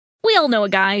all know a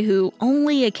guy who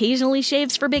only occasionally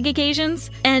shaves for big occasions,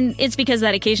 and it's because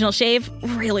that occasional shave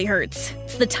really hurts.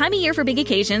 It's the time of year for big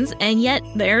occasions, and yet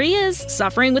there he is,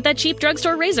 suffering with that cheap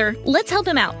drugstore razor. Let's help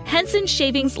him out. Henson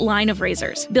Shaving's line of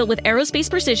razors, built with aerospace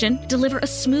precision, deliver a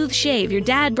smooth shave your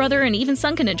dad, brother, and even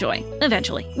son can enjoy,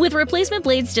 eventually. With replacement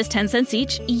blades just 10 cents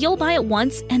each, you'll buy it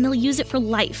once and they'll use it for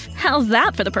life. How's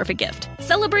that for the perfect gift?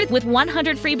 Celebrate with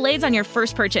 100 free blades on your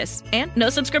first purchase, and no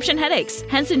subscription headaches.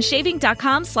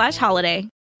 HensonShaving.com/holiday.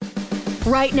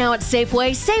 Right now at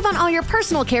Safeway, save on all your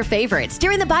personal care favorites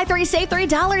during the Buy 3 Save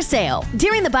 $3 sale.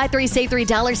 During the Buy 3 Save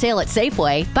 $3 sale at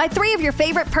Safeway, buy 3 of your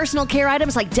favorite personal care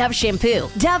items like Dove shampoo,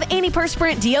 Dove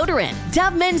antiperspirant deodorant,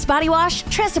 Dove men's body wash,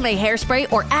 Tresemme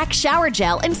hairspray, or Axe shower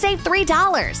gel and save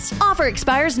 $3. Offer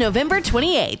expires November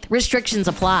 28th. Restrictions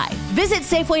apply. Visit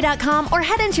Safeway.com or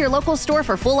head into your local store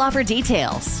for full offer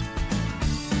details.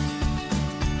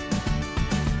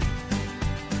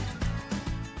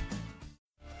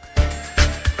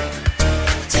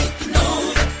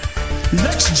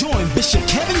 Let's join Bishop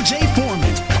Kevin J.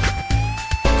 Foreman.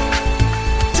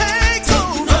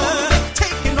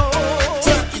 Taking over.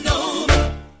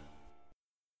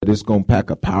 It's gonna pack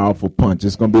a powerful punch.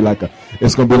 It's gonna be like a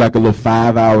little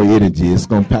 5-hour energy. It's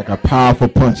gonna pack a powerful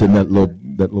punch in that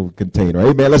little container.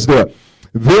 Amen. Let's do it.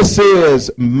 This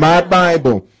is my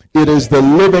Bible. It is the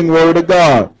living word of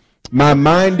God. My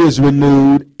mind is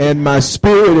renewed and my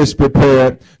spirit is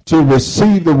prepared to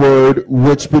receive the word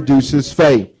which produces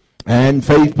faith. And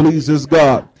faith pleases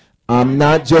God. I'm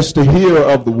not just a hearer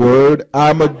of the word,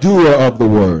 I'm a doer of the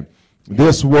word.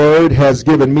 This word has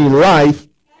given me life.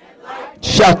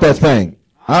 Shout that thing.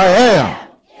 I am.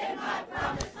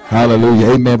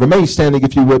 Hallelujah. Amen. Remain standing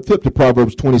if you would. Flip to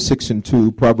Proverbs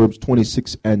 26:2. Proverbs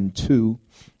 26:2.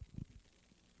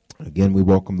 Again, we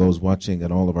welcome those watching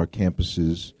at all of our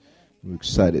campuses. We're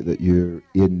excited that you're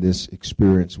in this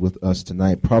experience with us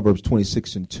tonight. Proverbs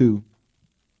 26:2.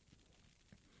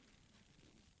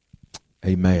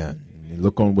 Amen.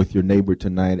 Look on with your neighbor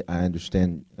tonight. I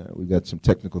understand we've got some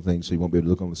technical things, so you won't be able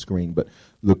to look on the screen, but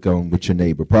look on with your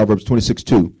neighbor. Proverbs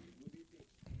 26:2.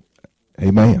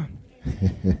 Amen.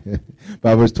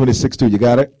 Proverbs 26:2. You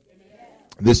got it?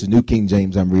 This is New King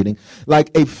James I'm reading. Like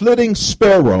a flitting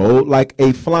sparrow, like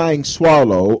a flying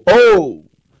swallow, oh,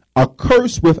 a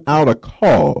curse without a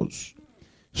cause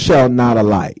shall not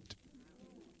alight.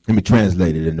 Let me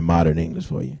translate it into modern English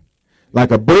for you. Like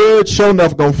a bird, sure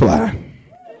enough gonna fly.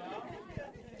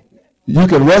 You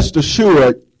can rest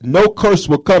assured no curse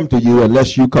will come to you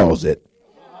unless you cause it.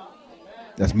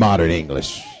 That's modern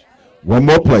English. One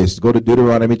more place. Go to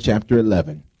Deuteronomy chapter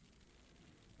 11.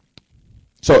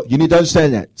 So you need to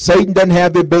understand that. Satan doesn't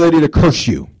have the ability to curse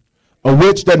you. A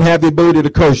witch doesn't have the ability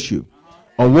to curse you.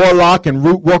 A warlock and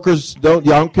root workers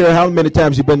don't care how many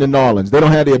times you've been to New Orleans. They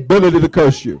don't have the ability to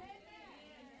curse you.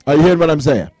 Are you hearing what I'm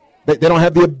saying? They don't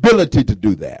have the ability to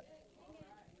do that.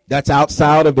 That's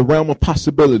outside of the realm of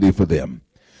possibility for them.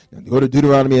 Now, go to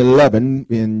Deuteronomy 11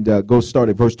 and go start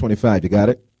at verse 25. You got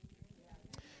it?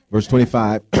 Verse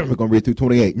 25. We're going to read through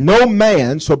 28. No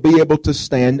man shall be able to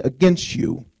stand against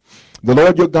you. The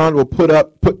Lord your God will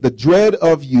put the dread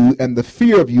of you and the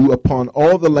fear of you upon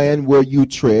all the land where you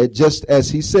tread, just as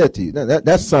he said to you. Now,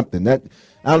 that's something. I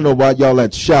don't know why y'all are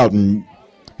shouting.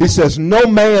 He says, no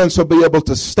man shall be able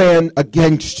to stand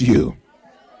against you.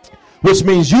 Which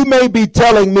means you may be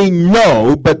telling me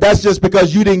no, but that's just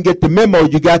because you didn't get the memo.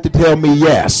 You got to tell me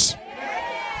yes.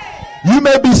 You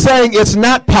may be saying it's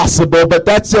not possible, but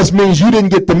that just means you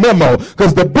didn't get the memo.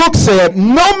 Because the book said,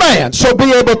 no man shall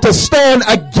be able to stand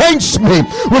against me.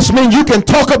 Which means you can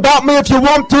talk about me if you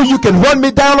want to. You can run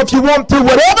me down if you want to.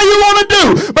 Whatever you want to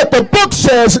do. But the book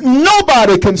says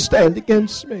nobody can stand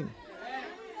against me.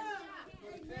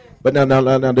 But now,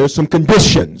 there's some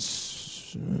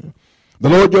conditions. The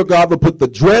Lord your God will put the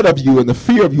dread of you and the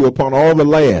fear of you upon all the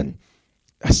land.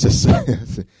 That's just,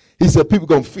 he said people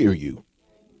going to fear you.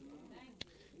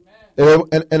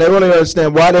 And they really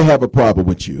understand why they have a problem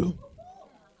with you.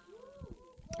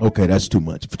 Okay, that's too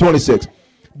much. 26.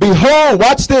 Behold,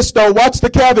 watch this though. Watch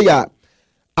the caveat.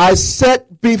 I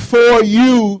set before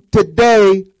you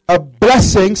today a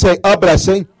blessing, say a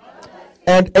blessing,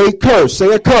 and a curse,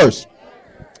 say a curse.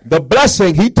 The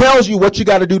blessing, he tells you what you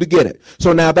got to do to get it.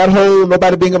 So now that whole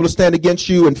nobody being able to stand against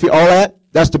you and fear, all that,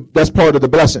 that's part of the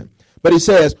blessing. But he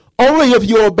says, only if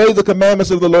you obey the commandments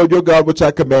of the Lord your God, which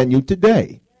I command you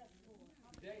today.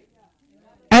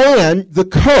 And the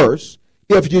curse,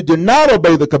 if you do not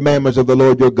obey the commandments of the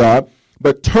Lord your God,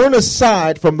 but turn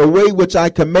aside from the way which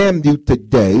I command you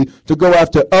today to go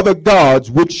after other gods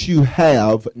which you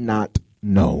have not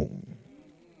known.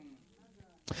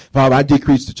 Father, I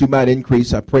decrease that you might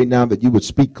increase. I pray now that you would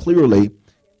speak clearly,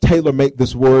 tailor-make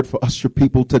this word for us, your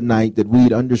people, tonight, that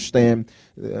we'd understand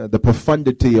the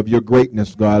profundity of your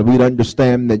greatness, God. We'd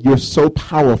understand that you're so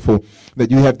powerful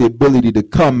that you have the ability to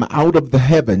come out of the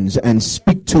heavens and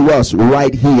speak to us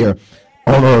right here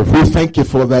on earth. We thank you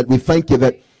for that. We thank you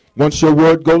that once your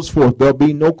word goes forth, there'll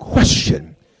be no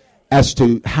question as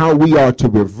to how we are to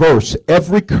reverse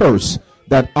every curse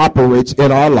that operates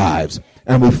in our lives.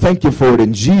 And we thank you for it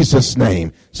in Jesus'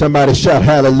 name. Somebody shout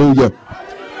hallelujah.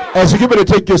 As you get ready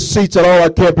to take your seats at all our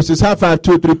campuses, high five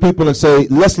 2 or 3 people and say,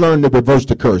 let's learn to reverse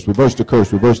the curse. Reverse the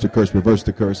curse, reverse the curse, reverse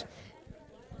the curse.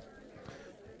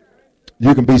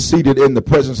 You can be seated in the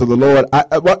presence of the Lord.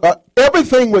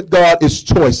 Everything with God is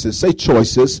choices. Say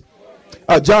choices.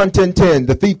 John 10:10,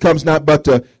 the thief comes not but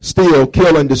to steal,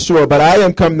 kill, and destroy, but I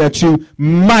am come that you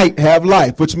might have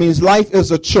life, which means life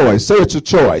is a choice. Say it's a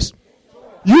choice.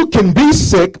 You can be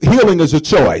sick, healing is a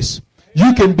choice.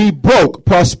 You can be broke,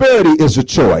 prosperity is a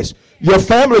choice. Your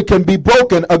family can be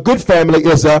broken, a good family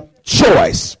is a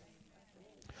choice.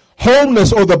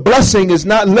 Wholeness or the blessing is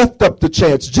not left up to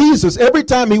chance. Jesus, every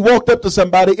time he walked up to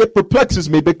somebody, it perplexes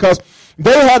me because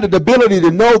they had the ability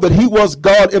to know that he was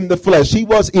God in the flesh. He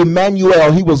was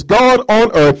Emmanuel. He was God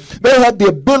on earth. They had the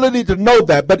ability to know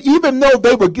that. But even though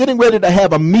they were getting ready to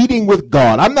have a meeting with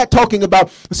God, I'm not talking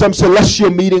about some celestial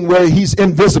meeting where he's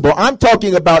invisible. I'm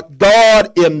talking about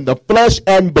God in the flesh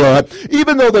and blood.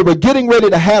 Even though they were getting ready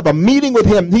to have a meeting with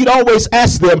him, he'd always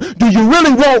ask them, do you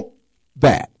really want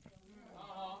that?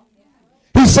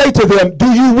 He say to them, do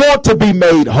you want to be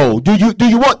made whole? Do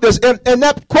you want this? And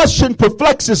that question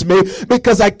perplexes me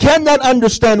because I cannot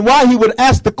understand why he would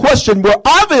ask the question where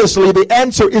obviously the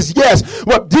answer is yes.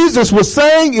 What Jesus was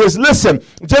saying is, listen,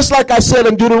 just like I said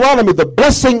in Deuteronomy, the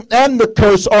blessing and the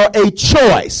curse are a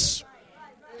choice.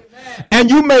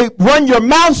 And you may run your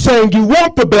mouth saying you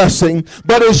want the blessing,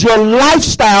 but is your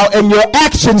lifestyle and your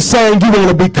actions saying you want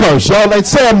to be cursed? Y'all ain't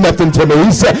saying nothing to me.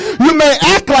 He said, you may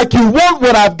act like you want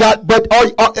what I've got, but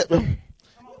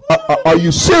are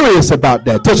you serious about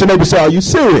that? Touch your neighbor and say, are you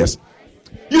serious?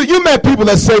 You met people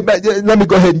that say, let me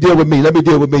go ahead and deal with me. Let me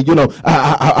deal with me. You know,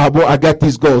 I got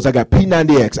these goals. I got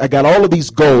P90X. I got all of these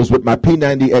goals with my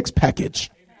P90X package.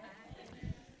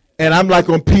 And I'm like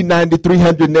on P90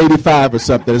 385 or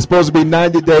something. It's supposed to be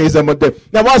 90 days. I'm going to do.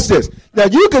 Now watch this. Now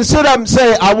you can sit up and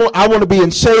say, I want to be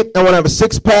in shape. I want to have a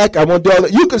six-pack. I want to do all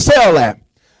that. You can say all that.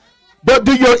 But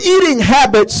do your eating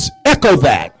habits echo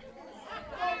that?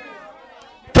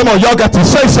 Come on, y'all got to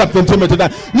say something to me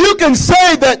tonight. You can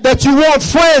say that you want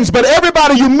friends, but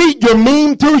everybody you meet, you're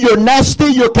mean to, you're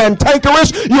nasty, you're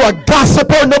cantankerous, you're a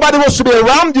gossiper. Nobody wants to be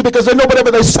around you because they know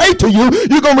whatever they say to you,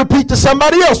 you're going to repeat to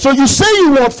somebody else. So you say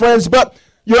you want friends, but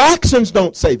your actions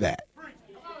don't say that.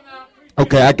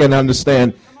 Okay, I can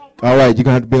understand. All right, you're going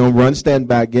to have to be on run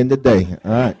standby again today.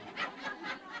 All right.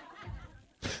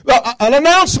 Well, an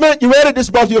announcement. You ready? This is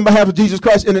brought to you on behalf of Jesus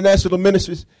Christ International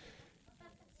Ministries.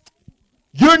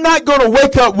 You're not going to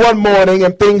wake up one morning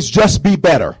and things just be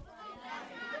better.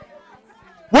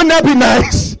 Wouldn't that be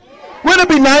nice? Wouldn't it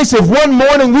be nice if one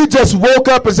morning we just woke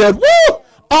up and said, woo,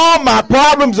 all my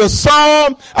problems are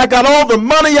solved. I got all the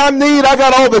money I need. I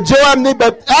got all the joy I need.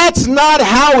 But that's not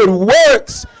how it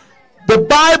works. The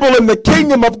Bible and the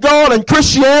kingdom of God and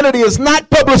Christianity is not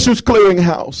Publishers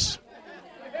Clearinghouse.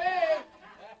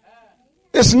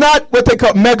 It's not what they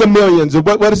call Mega Millions or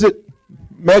what is it?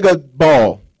 Mega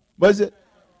Ball. What is it?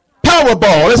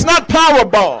 Powerball. It's not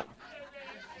Powerball.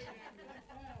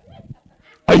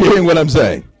 Are you hearing what I'm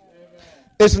saying?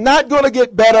 It's not going to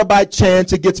get better by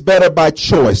chance. It gets better by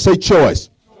choice. Say choice.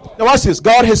 Now watch this.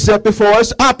 God has set before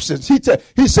us options.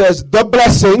 He says the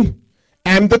blessing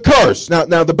and the curse. Now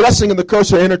the blessing and the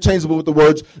curse are interchangeable with the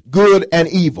words good and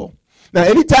evil. Now,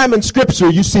 anytime in Scripture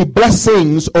you see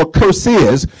blessings or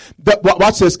curses,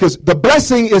 watch this, because the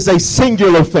blessing is a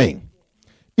singular thing.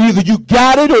 Either you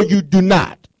got it or you do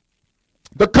not.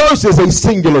 The curse is a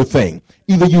singular thing.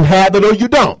 Either you have it or you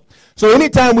don't. So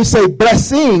anytime we say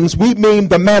blessings, we mean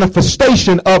the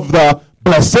manifestation of the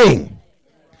blessing.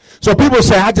 So people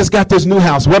say, I just got this new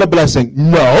house. What a blessing.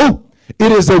 No,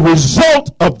 it is a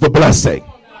result of the blessing.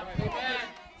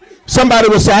 Somebody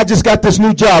will say, I just got this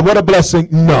new job. What a blessing.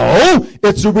 No,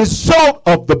 it's a result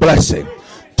of the blessing.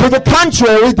 To the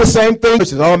contrary, the same thing.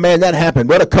 Oh, man, that happened.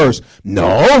 What a curse.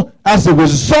 No, as a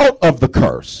result of the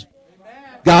curse.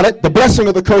 Got it? The blessing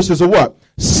of the curse is a what?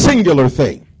 Singular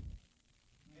thing.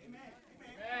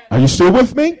 Are you still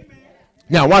with me?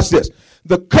 Now, watch this.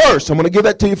 The curse, I'm going to give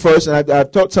that to you first, and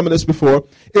I've taught some of this before,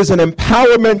 is an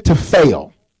empowerment to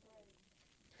fail.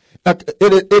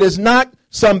 It is not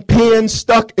some pin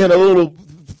stuck in a little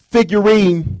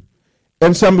figurine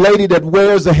and some lady that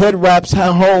wears the head wraps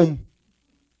at home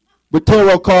with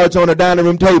tarot cards on a dining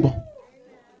room table.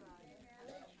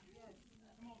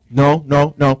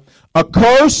 No. A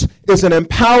curse is an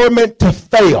empowerment to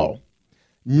fail,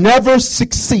 never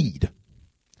succeed,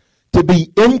 to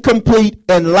be incomplete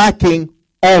and lacking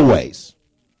always.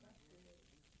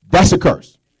 That's a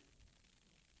curse.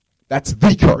 That's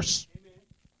the curse.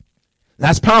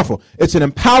 That's powerful. It's an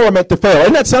empowerment to fail.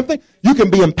 Isn't that something? You can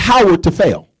be empowered to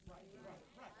fail.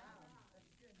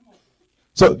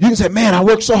 So you can say, man, I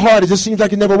work so hard, it just seems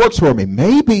like it never works for me.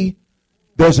 Maybe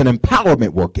there's an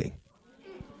empowerment working.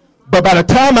 But by the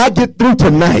time I get through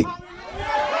tonight,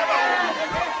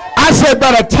 I said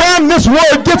by the time this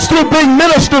word gets through being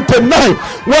ministered tonight,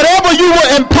 whatever you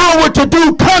were empowered to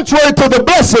do contrary to the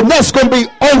blessing, that's going to be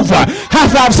over. High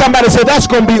five somebody, say that's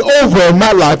going to be over in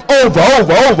my life.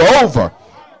 Over.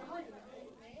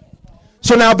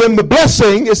 So now then the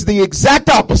blessing is the exact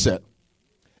opposite.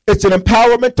 It's an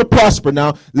empowerment to prosper.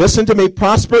 Now listen to me,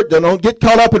 prosper, don't get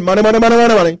caught up in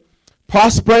money.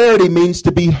 Prosperity means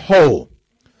to be whole.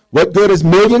 What good is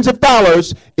millions of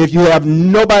dollars if you have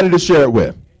nobody to share it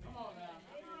with?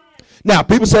 Now,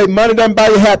 people say money doesn't buy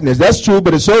you happiness. That's true,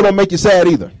 but it sure don't make you sad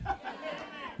either.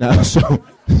 Now, so,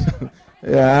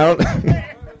 yeah,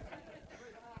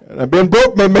 I've been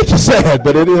broke may make you sad,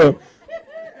 but it is.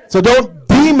 So don't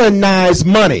demonize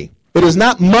money. It is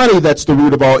not money that's the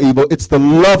root of all evil. It's the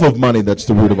love of money that's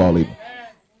the root of all evil.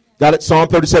 Got it? Psalm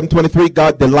 37:23,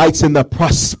 God delights in the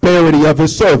prosperity of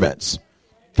his servants.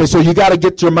 Okay, so you got to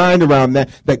get your mind around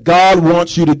that God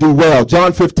wants you to do well.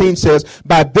 John 15 says,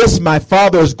 by this my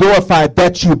Father is glorified,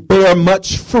 that you bear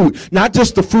much fruit. Not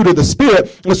just the fruit of the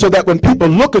Spirit, so that when people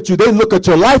look at you, they look at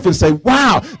your life and say,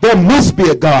 wow, there must be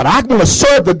a God. I want to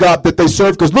serve the God that they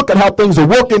serve, because look at how things are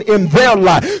working in their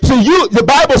life. So the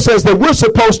Bible says that we're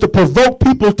supposed to provoke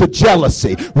people to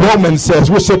jealousy. Romans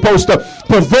says we're supposed to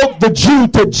provoke the Jew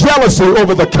to jealousy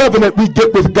over the covenant we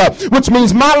get with God, which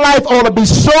means my life ought to be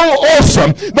so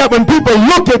awesome that when people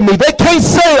look at me, they can't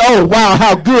say, oh, wow,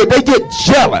 how good. They get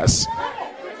jealous.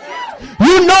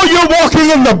 You know you're walking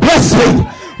in the blessing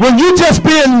when you just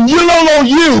being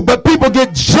you, but people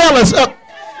get jealous.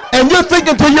 And you're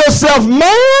thinking to yourself,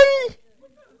 man,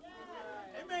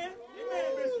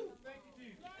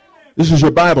 this is your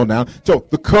Bible now. So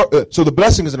the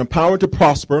blessing is an empowerment to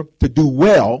prosper, to do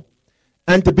well,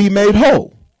 and to be made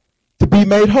whole. To be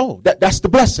made whole. That's the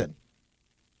blessing.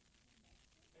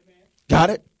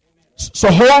 Got it?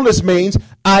 So wholeness means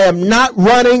I am not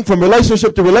running from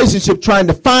relationship to relationship trying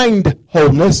to find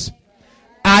wholeness.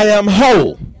 I am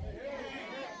whole.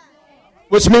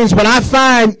 Which means when I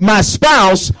find my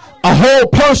spouse, a whole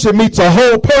person meets a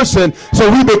whole person, so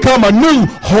we become a new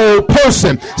whole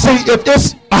person. See, if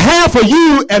it's a half of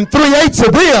you and 3/8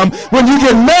 of them, when you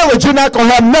get married, you're not going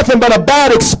to have nothing but a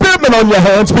bad experiment on your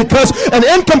hands, because an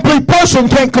incomplete person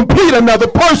can't complete another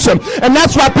person. And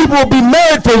that's why people will be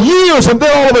married for years and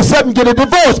then all of a sudden get a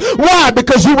divorce. Why?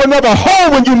 Because you were never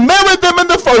whole when you married them in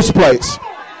the first place.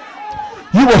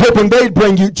 You were hoping they'd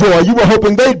bring you joy. You were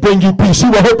hoping they'd bring you peace.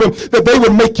 You were hoping that they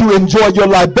would make you enjoy your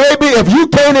life. Baby, if you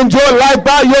can't enjoy life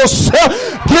by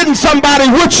yourself, getting somebody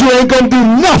with you ain't going to do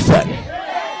nothing.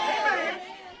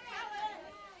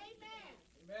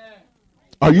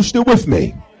 Are you still with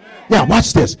me? Now,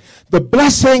 watch this. The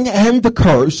blessing and the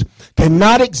curse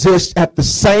cannot exist at the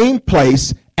same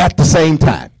place at the same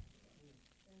time.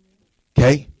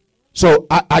 Okay? So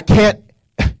I can't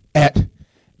at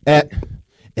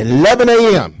 11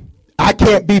 a.m. I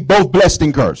can't be both blessed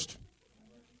and cursed.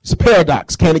 It's a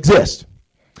paradox. Can't exist.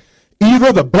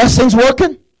 Either the blessing's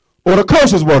working or the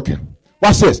curse is working.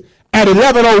 Watch this. At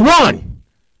 11:01,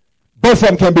 both of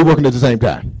them can't be working at the same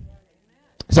time.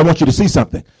 So I want you to see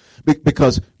something.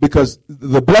 Because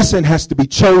the blessing has to be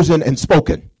chosen and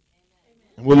spoken.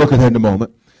 And we'll look at that in a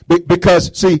moment.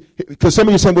 Because some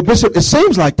of you are saying, well, Bishop, it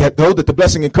seems like that, though, that the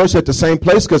blessing and curse are at the same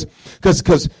place,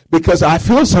 because I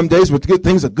feel some days with good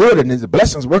things are good and the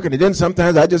blessing's working, and then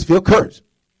sometimes I just feel cursed.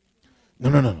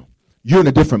 No. You're in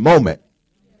a different moment.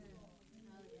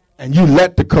 And you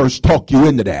let the curse talk you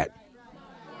into that.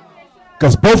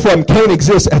 Because both of them can't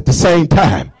exist at the same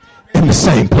time in the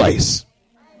same place.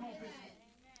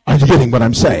 Are you getting what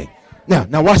I'm saying?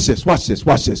 Now watch this.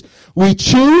 We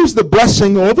choose the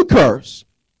blessing or the curse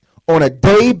on a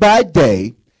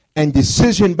day-by-day and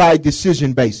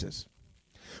decision-by-decision basis.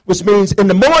 Which means in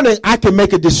the morning, I can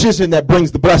make a decision that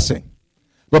brings the blessing.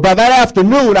 But by that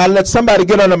afternoon, I let somebody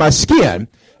get under my skin,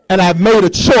 and I've made a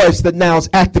choice that now has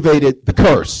activated the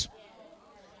curse.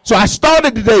 So I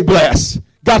started the day blessed,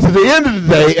 got to the end of the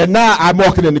day, and now I'm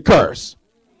walking in the curse.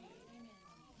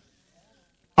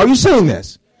 Are you seeing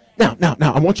this? Now,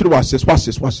 I want you to watch this. Watch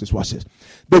this.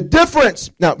 The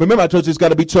difference, now, remember I told you it's got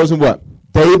to be chosen what?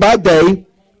 Day by day,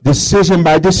 decision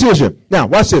by decision. Now,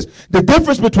 watch this. The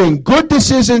difference between good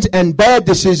decisions and bad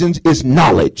decisions is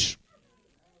knowledge.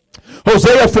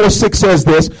 Hosea 4:6 says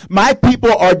this, my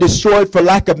people are destroyed for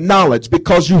lack of knowledge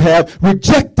because you have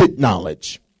rejected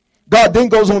knowledge. God then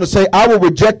goes on to say, I will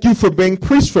reject you for being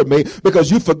priest for me because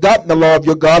you've forgotten the law of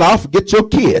your God. I'll forget your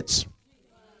kids.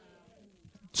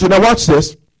 So now watch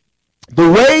this. The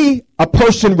way a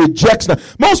person rejects,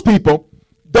 most people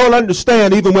don't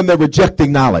understand even when they're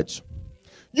rejecting knowledge.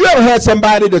 You ever had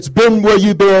somebody that's been where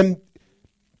you've been,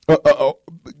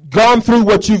 gone through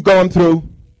what you've gone through,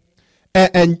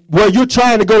 and where you're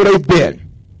trying to go, they've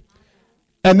been.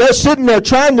 And they're sitting there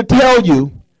trying to tell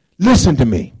you, listen to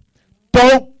me,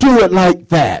 don't do it like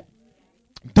that.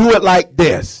 Do it like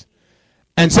this.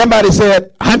 And somebody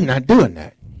said, I'm not doing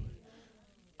that.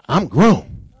 I'm grown.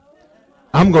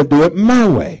 I'm going to do it my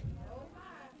way.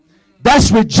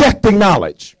 That's rejecting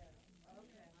knowledge.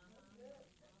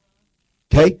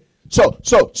 Okay?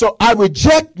 So I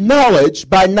reject knowledge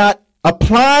by not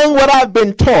applying what I've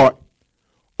been taught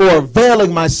or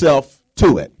availing myself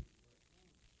to it.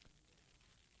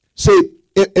 See,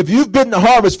 if you've been to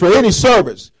Harvest for any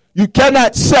service, you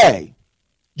cannot say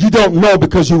you don't know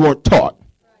because you weren't taught.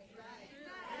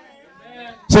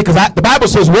 See, because the Bible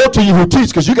says, woe to you who teach,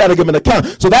 because you got to give an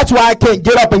account. So that's why I can't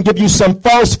get up and give you some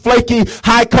false, flaky,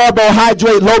 high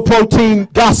carbohydrate, low protein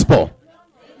gospel.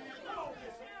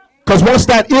 Because once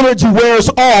that energy wears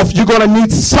off, you're going to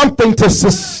need something to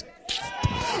sustain.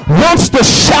 Once the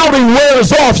shouting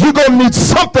wears off, you're going to need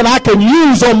something I can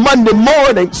use on Monday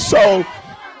morning. So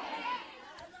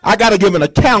I got to give an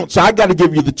account. So I got to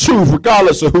give you the truth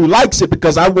regardless of who likes it,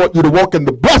 because I want you to walk in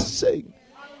the blessing.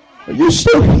 Are you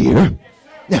still here?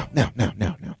 Now.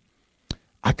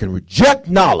 I can reject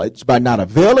knowledge by not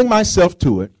availing myself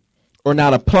to it or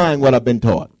not applying what I've been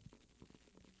taught.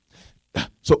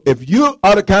 So if you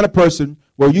are the kind of person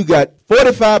where you got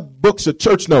 45 books of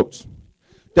church notes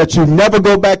that you never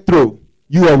go back through,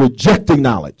 you are rejecting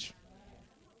knowledge.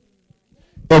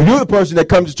 If you're the person that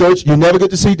comes to church, you never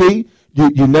get the CD,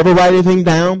 you never write anything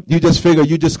down, you just figure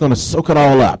you're just going to soak it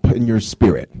all up in your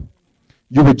spirit.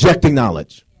 You're rejecting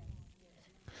knowledge.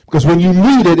 Because when you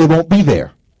need it, it won't be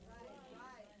there.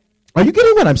 Are you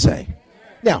getting what I'm saying?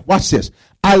 Now, watch this.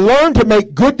 I learned to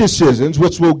make good decisions,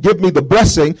 which will give me the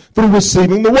blessing through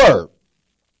receiving the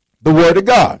word of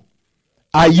God.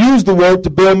 I use the word to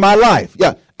build my life.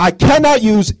 Yeah, I cannot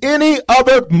use any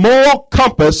other moral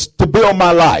compass to build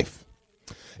my life.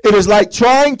 It is like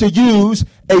trying to use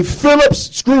a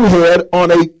Phillips screw head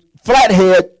on a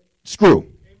flathead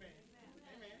screw.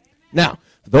 Now,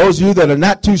 those of you that are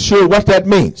not too sure what that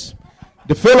means,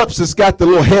 the Phillips has got the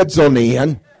little heads on the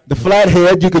end. The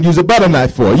flathead you can use a butter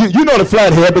knife for. You know the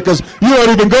flathead because you don't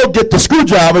even go get the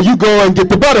screwdriver. You go and get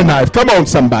the butter knife. Come on,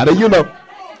 somebody. You know.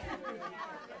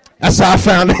 That's how I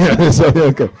found it. So,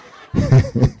 okay.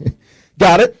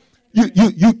 Got it?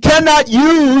 You cannot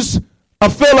use a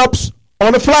Phillips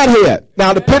on a flathead.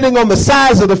 Now, depending on the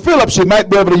size of the Phillips, you might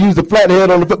be able to use the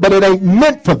flathead on the, but it ain't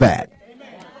meant for that.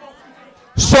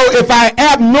 So if I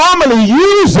abnormally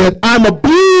use it, I'm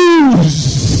abusing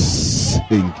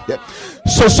it.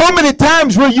 So many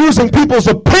times we're using people's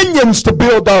opinions to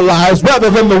build our lives rather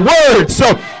than the word.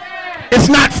 So it's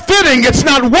not fitting, it's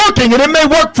not working, and it may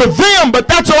work for them, but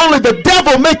that's only the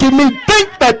devil making me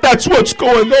think that that's what's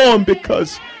going on,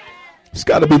 because it's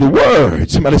got to be the word.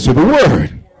 Somebody say the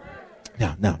word.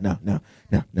 Now,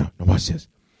 watch this.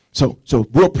 So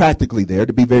real practically there,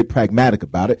 to be very pragmatic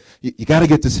about it, you got to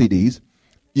get the CDs.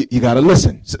 You got to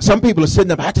listen. Some people are sitting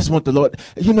up, I just want the Lord.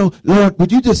 Lord,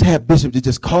 would you just have Bishop to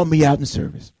just call me out in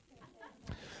service?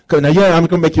 Now, I'm going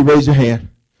to make you raise your hand.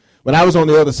 When I was on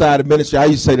the other side of ministry, I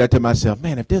used to say that to myself,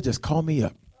 man, if they'll just call me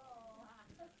up.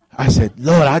 I said,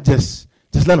 Lord, I just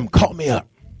let them call me up.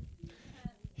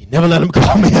 He never let them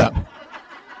call me up.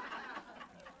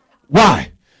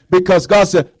 Why? Because God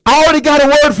said, I already got a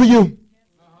word for you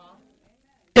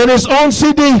in his own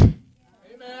CD.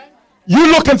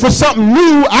 You're looking for something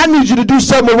new. I need you to do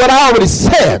something with what I already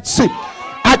said. See,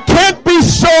 I can't be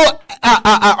so,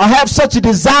 I have such a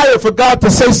desire for God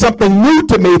to say something new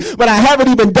to me, but I haven't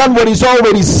even done what he's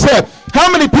already said. How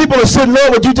many people have said,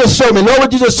 Lord, would you just show me? Lord,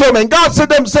 would you just show me? And God said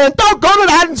to them saying, don't go to that.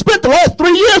 I hadn't spent the last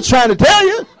 3 years trying to tell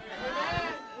you.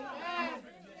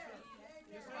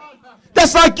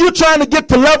 That's like you trying to get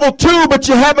to level 2, but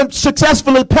you haven't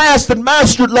successfully passed and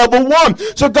mastered level 1.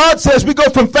 So God says we go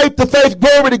from faith to faith,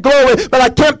 glory to glory, but I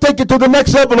can't take you to the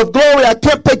next level of glory. I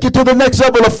can't take you to the next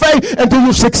level of faith until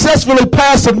you've successfully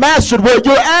passed and mastered where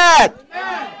you're at.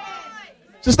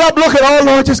 So stop looking, oh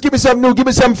Lord, just give me something new, give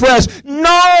me something fresh.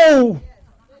 No.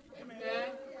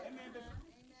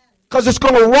 Because it's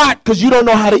going to rot because you don't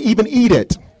know how to even eat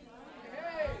it.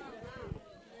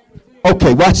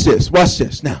 Okay, watch this. Watch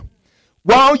this. Now,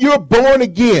 while you're born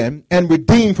again and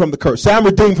redeemed from the curse. Say, I'm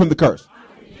redeemed from the curse.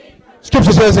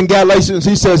 Scripture says in Galatians,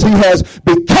 he says he has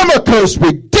become a curse,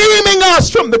 redeeming us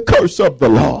from the curse of the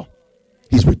law.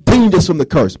 He's redeemed us from the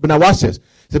curse. But now watch this.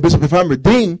 He said, Bishop, if I'm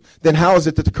redeemed, then how is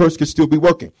it that the curse can still be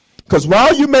working? Because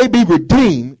while you may be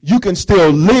redeemed, you can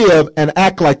still live and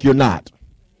act like you're not.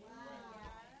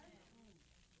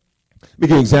 Let me give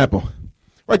you an example.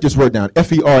 Write this word down.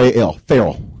 F-E-R-A-L.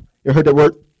 Feral. You ever heard that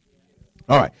word?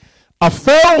 All right. A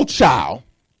feral child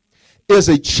is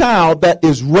a child that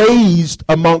is raised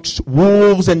amongst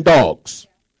wolves and dogs.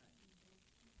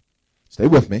 Stay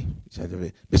with me.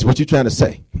 It's what you're trying to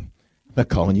say. I'm not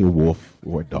calling you a wolf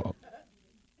or a dog.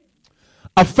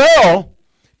 A feral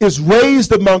is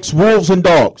raised amongst wolves and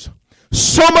dogs.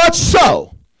 So much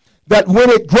so that when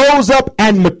it grows up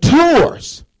and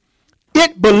matures,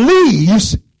 it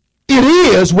believes it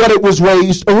is what it was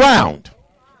raised around.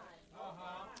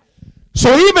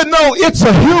 So even though it's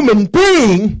a human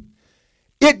being,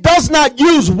 it does not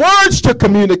use words to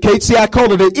communicate. See, I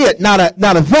call it an it, not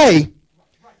a they,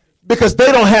 because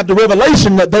they don't have the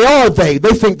revelation that they are they.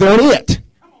 They think they're an it.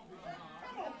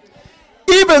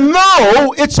 Even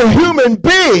though it's a human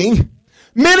being,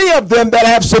 many of them that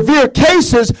have severe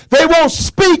cases, they won't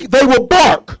speak, they will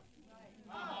bark.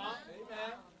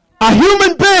 A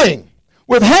human being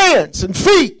with hands and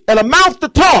feet and a mouth to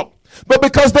talk, but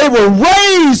because they were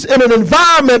raised in an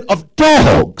environment of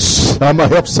dogs, I'm going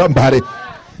to help somebody,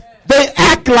 they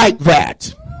act like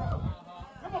that.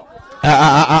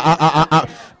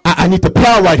 I need to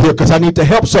plow right here because I need to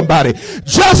help somebody.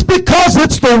 Just because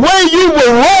it's the way you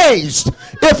were raised,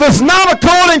 if it's not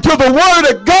according to the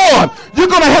word of God, you're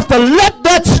going to have to let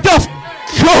that stuff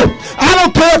go. I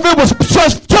don't care if it was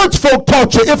church folk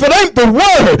taught you. If it ain't the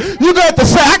word, you're going to have to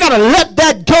say, I got to let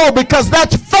that go because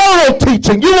that's feral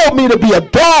teaching. You want me to be a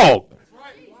dog.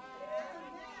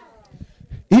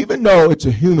 Even though it's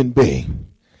a human being,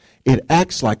 it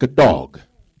acts like a dog.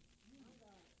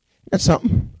 That's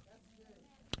something.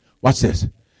 Watch this.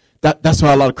 That's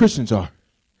how a lot of Christians are.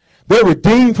 They're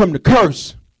redeemed from the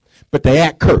curse, but they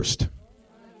act cursed.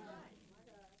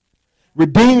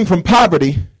 Redeemed from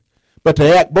poverty, but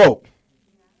they act broke.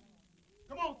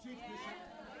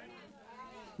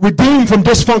 Redeemed from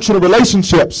dysfunctional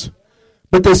relationships,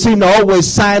 but they seem to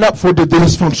always sign up for the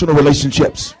dysfunctional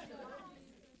relationships.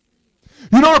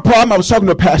 You know the problem? I was talking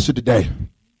to a pastor today.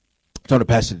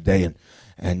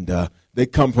 And they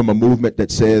come from a movement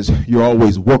that says you're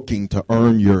always working to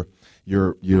earn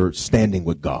your standing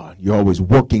with God. You're always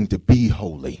working to be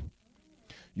holy.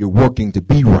 You're working to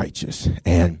be righteous.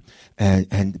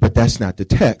 But that's not the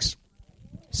text.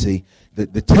 See,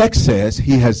 the text says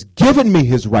he has given me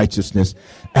his righteousness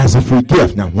as a free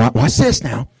gift. Now, watch this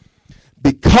now.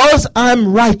 Because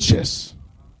I'm righteous,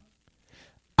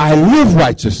 I live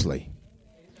righteously.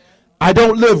 I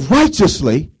don't live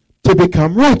righteously to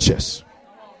become righteous.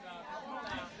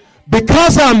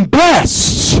 Because I'm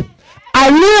blessed, I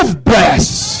live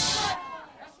blessed.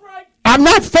 I'm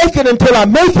not faking until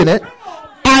I'm making it.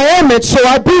 I am it, so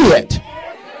I be it.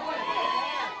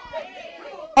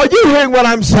 Are you hearing what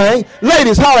I'm saying?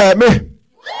 Ladies, holler at me.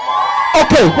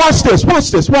 Okay, watch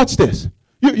this.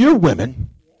 You're women,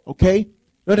 okay? You know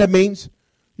what that means?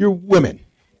 You're women.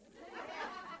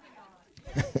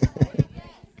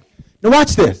 Now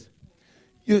watch this.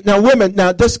 Now women,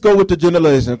 let's go with the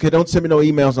generalization, okay? Don't send me no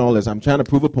emails and all this. I'm trying to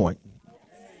prove a point.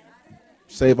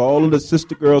 Save all of the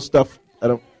sister girl stuff.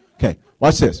 Okay,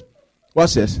 watch this.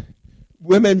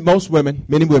 Women, most women,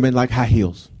 many women like high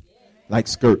heels, like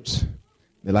skirts.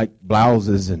 They like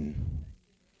blouses and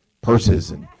purses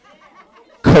and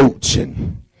Coach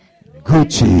and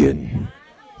Gucci and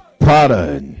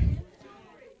Prada and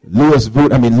Louis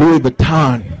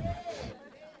Vuitton.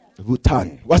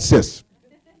 What's this?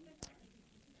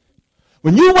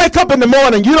 When you wake up in the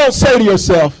morning, you don't say to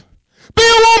yourself, be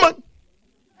a woman.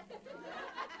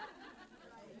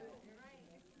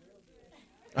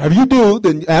 If you do,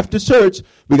 then after church,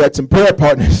 we got some prayer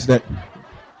partners that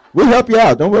we'll help you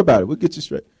out. Don't worry about it. We'll get you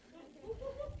straight.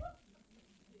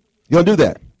 You don't do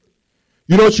that.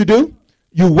 You know what you do?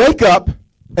 You wake up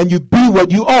and you be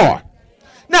what you are.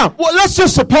 Now, let's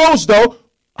just suppose, though,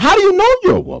 how do you know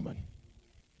you're a woman?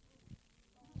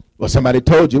 Well, somebody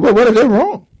told you. Well, what if they're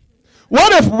wrong?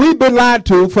 What if we've been lied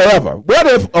to forever? What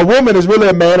if a woman is really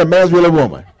a man, a man's really a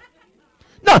woman?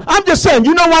 No, I'm just saying,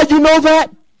 you know why you know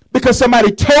that? Because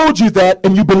somebody told you that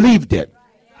and you believed it.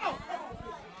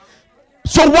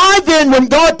 So why then, when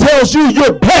God tells you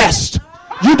you're blessed,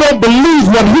 you don't believe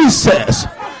what he says?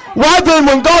 Why then,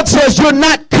 when God says you're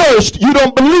not cursed, you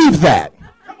don't believe that?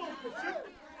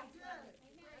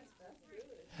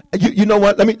 You know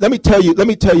what? Let me tell you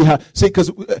how. See, because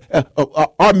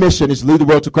our mission is to lead the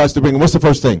world to Christ to bring. What's the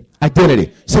first thing?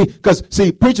 Identity.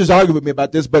 See, preachers argue with me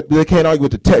about this, but they can't argue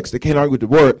with the text. They can't argue with the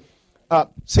word. A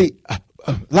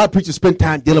lot of preachers spend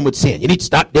time dealing with sin. You need to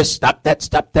stop this, stop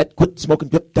that, quit smoking.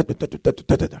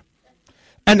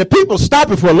 And the people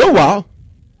stop it for a little while,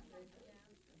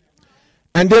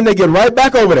 and then they get right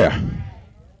back over there.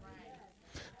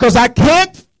 Because I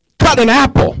can't cut an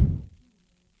apple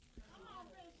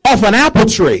off an apple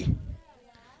tree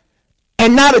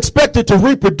and not expect it to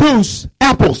reproduce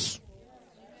apples.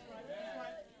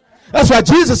 That's why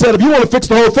Jesus said, if you want to fix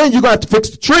the whole thing, you're going to have to fix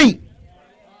the tree.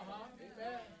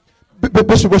 But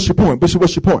Bishop, what's your point? Bishop,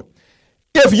 what's your point?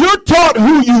 If you're taught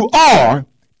who you are,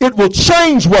 it will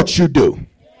change what you do.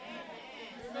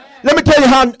 Let me tell you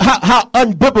how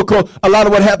unbiblical a lot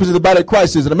of what happens in the body of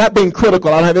Christ is. And I'm not being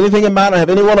critical. I don't have anything in mind. I don't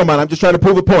have anyone on mind. I'm just trying to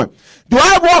prove a point.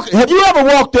 Have you ever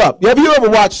walked up? Have you ever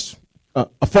watched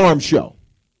a farm show?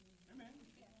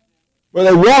 Where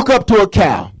they walk up to a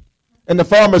cow and the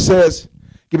farmer says,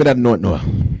 give me that anointing oil.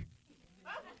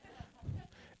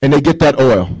 And they get that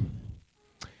oil.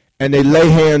 And they lay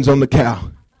hands on the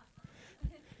cow.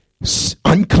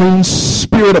 Unclean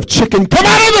spirit of chicken, come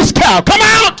out of this cow. Come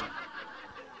out.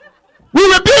 We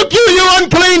rebuke you, you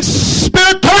unclean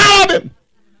spirit. Come out of him.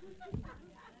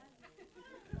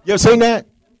 You ever seen that?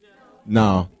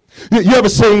 No. You ever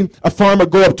seen a farmer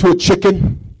go up to a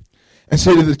chicken and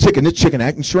say to the chicken, this chicken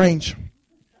acting strange.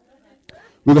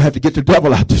 We're going to have to get the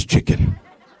devil out this chicken.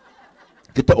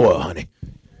 Get the oil, honey.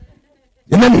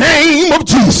 In the name of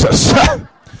Jesus.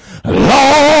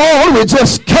 Lord, we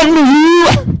just come to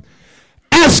you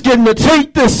asking to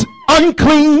take this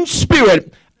unclean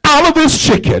spirit out of this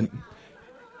chicken.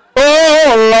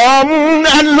 Oh, Lord,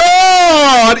 and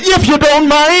Lord, if you don't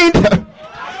mind,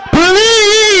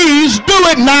 please do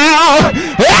it now.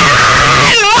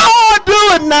 Hey, Lord, do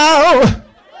it now.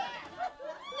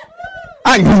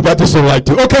 I can believe I just don't like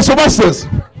to. Okay, so watch this.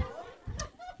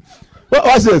 Well,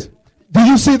 watch this. Do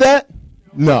you see that?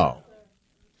 No.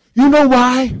 You know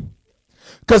why?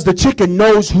 Because the chicken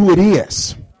knows who it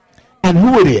is and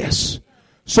who it is.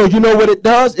 So you know what it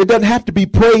does? It doesn't have to be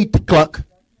prayed to cluck.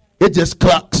 It just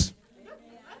clucks.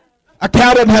 A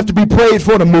cow doesn't have to be prayed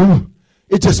for to move.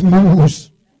 It just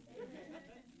moves.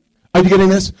 Are you getting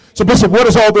this? So Bishop, what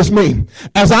does all this mean?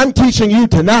 As I'm teaching you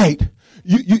tonight,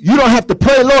 you don't have to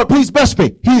pray, Lord, please bless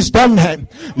me. He's done that.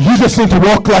 You just need to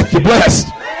walk like you're blessed.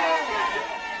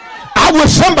 I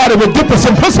wish somebody would get the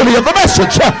simplicity of the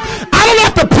message. I don't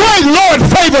have to pray, Lord,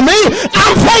 favor me.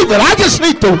 I'm favored. I just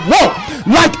need to walk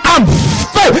like I'm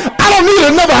favored. I don't need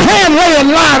another hand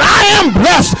laying line. I am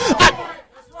blessed.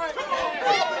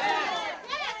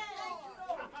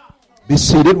 Be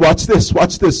seated. Watch this.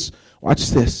 Watch this.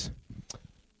 Watch this.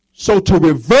 So to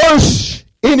reverse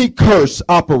any curse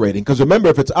operating, because remember,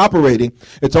 if it's operating,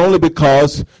 it's only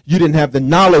because you didn't have the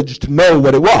knowledge to know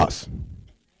what it was.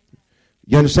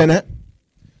 You understand that?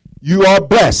 You are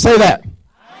blessed. Say that.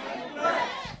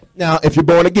 Now, if you're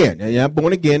born again,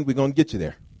 born again, we're going to get you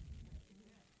there.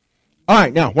 All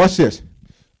right, now, watch this.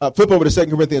 Flip over to 2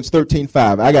 Corinthians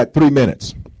 13:5. I got 3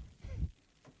 minutes.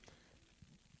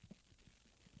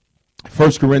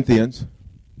 2 Corinthians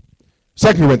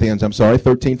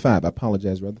 13:5. I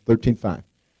apologize, brother. 13:5.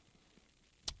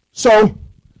 So,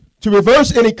 to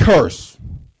reverse any curse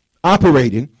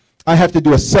operating, I have to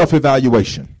do a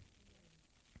self-evaluation.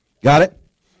 Got it?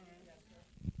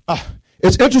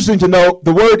 It's interesting to know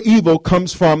the word evil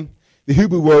comes from the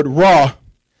Hebrew word ra.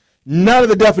 None of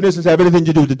the definitions have anything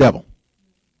to do with the devil.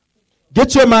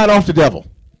 Get your mind off the devil.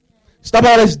 Stop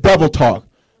all this devil talk.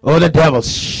 Oh, the devil.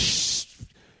 Shh.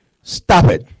 Stop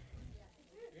it.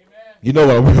 You know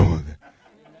what I'm doing.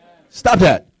 Stop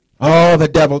that. Oh, the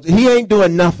devil. He ain't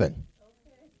doing nothing.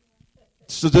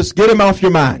 So just get him off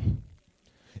your mind.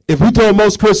 If we told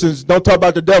most Christians don't talk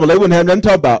about the devil, they wouldn't have nothing to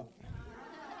talk about.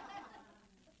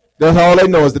 That's all they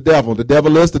know is the devil. The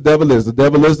devil is, the devil is, the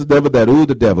devil is, the devil that. Ooh,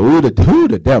 the devil. Ooh,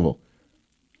 the devil.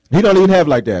 He don't even have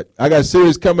like that. I got a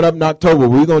series coming up in October.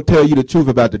 We're going to tell you the truth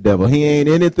about the devil. He ain't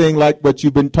anything like what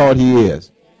you've been taught he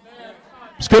is.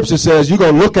 Scripture says you're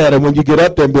going to look at him when you get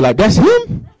up there and be like, that's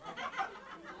him?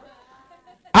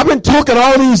 I've been talking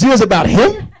all these years about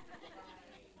him?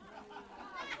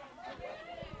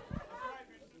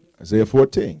 Isaiah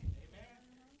 14.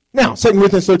 Now, 2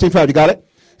 Corinthians 13:5, you got it?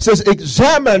 It says,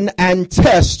 examine and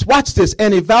test, watch this,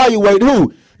 and evaluate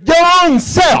who? Your own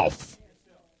self.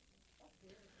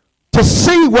 To to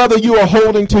see whether you are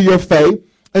holding to your faith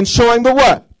and showing the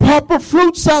what? Proper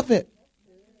fruits of it.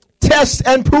 Test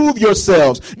and prove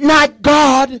yourselves, not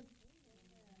God.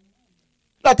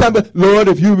 Not time, but Lord,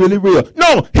 if you really real.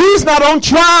 No, he's not on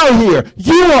trial here.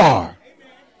 You are.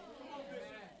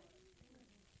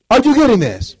 Are you getting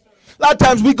this? A lot of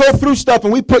times we go through stuff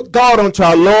and we put God on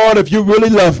trial. Lord, if you really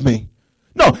love me.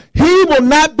 No, he will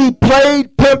not be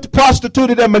played, pimped,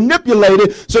 prostituted, and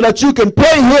manipulated so that you can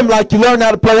play him like you learn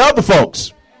how to play other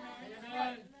folks.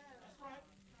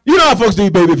 You know how folks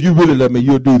do, baby, if you really love me,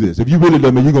 you'll do this. If you really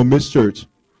love me, you're going to miss church.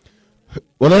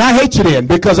 Well, then I hate you then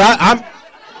because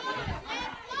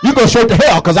you go straight to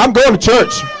hell because I'm going to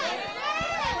church.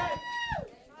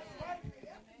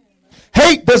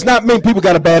 Hate does not mean people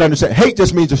got a bad understanding. Hate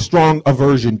just means a strong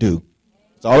aversion to.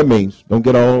 That's all it means. Don't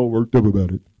get all worked up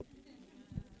about it.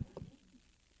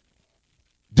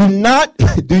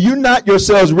 Do you not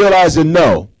yourselves realize and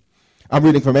know, I'm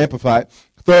reading from Amplified,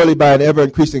 thoroughly by an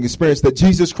ever-increasing experience, that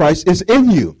Jesus Christ is in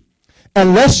you,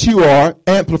 unless you are,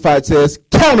 Amplified says,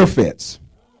 counterfeits,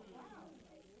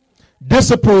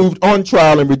 disapproved, on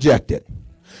trial, and rejected.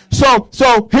 So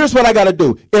here's what I got to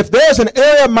do. If there's an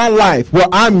area of my life where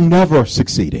I'm never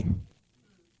succeeding,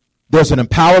 there's an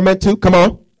empowerment to, come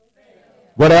on.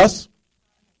 What else?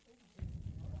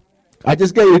 I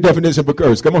just gave you the definition for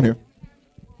courage. Come on here.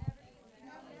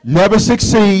 Never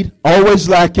succeed, always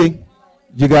lacking.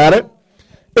 You got it?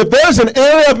 If there's an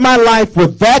area of my life where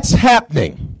that's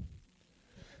happening,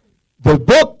 the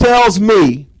book tells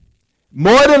me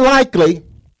more than likely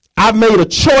I've made a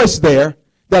choice there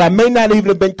that I may not even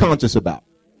have been conscious about.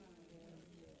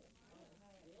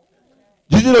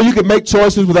 Did you know you can make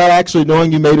choices without actually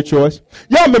knowing you made a choice?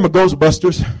 Y'all remember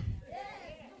Ghostbusters?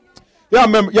 Y'all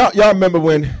remember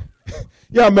when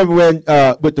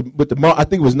with the I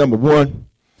think it was number 1,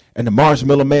 and the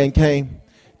Marshmallow Man came,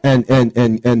 and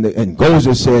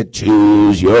Gozer said,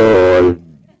 "Choose your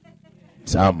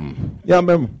something." Y'all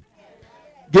remember?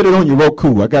 Get it on your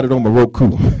Roku. I got it on my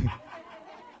Roku.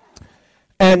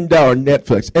 And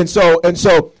Netflix. And so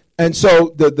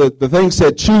the thing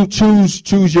said,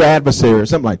 choose your adversary or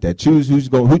something like that. Choose who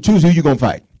you're gonna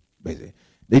fight. Basically,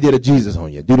 they did a Jesus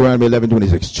on you. Deuteronomy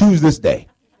 11:26. Choose this day.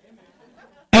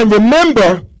 And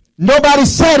remember, nobody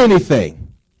said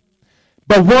anything,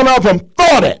 but one of them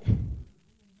thought it.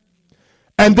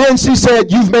 And then she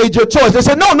said, "You've made your choice." They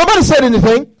said, "No, nobody said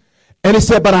anything." And he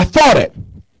said, "But I thought it.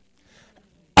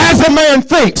 As a man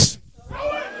thinks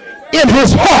in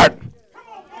his heart,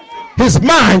 his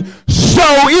mind,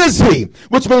 so is he."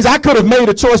 Which means I could have made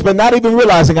a choice, but not even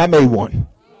realizing I made one.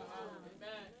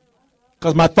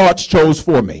 Because my thoughts chose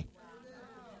for me.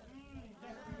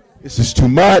 This is too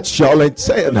much. Y'all ain't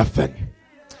saying nothing.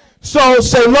 So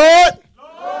say, "Lord,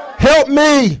 help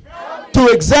me to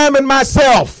examine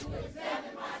myself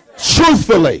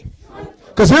truthfully."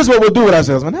 Because here's what we'll do with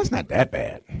ourselves. Well, that's not that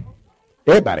bad.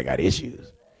 Everybody got issues.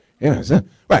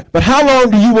 Right. But how long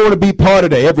do you want to be part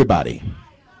of the everybody?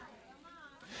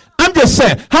 I'm just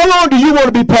saying, how long do you want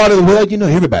to be part of the, well, you know,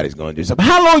 everybody's going to do something.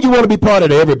 How long do you want to be part of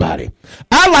the everybody?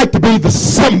 I like to be the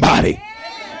somebody.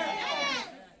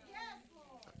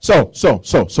 So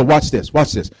watch this.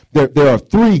 Watch this. There are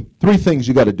three things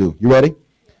you got to do. You ready?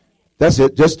 That's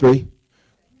it. Just 3.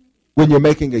 When you're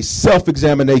making a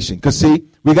self-examination. Because see,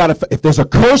 if there's a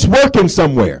curse working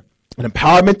somewhere, an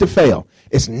empowerment to fail,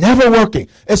 it's never working.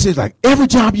 It seems like every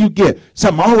job you get,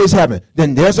 something always happens.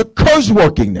 Then there's a curse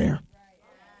working there.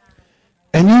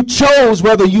 And you chose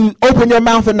whether you open your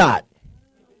mouth or not.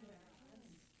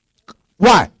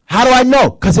 Why? How do I know?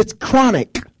 Because it's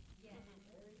chronic.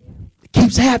 It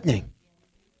keeps happening.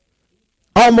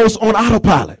 Almost on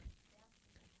autopilot.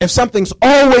 If something's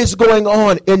always going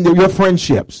on in your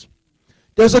friendships,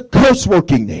 there's a curse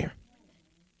working there.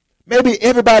 Maybe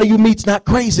everybody you meet's not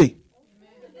crazy.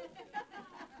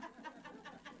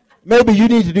 Maybe you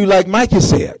need to do like Mikey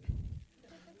said.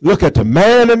 Look at the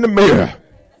man in the mirror.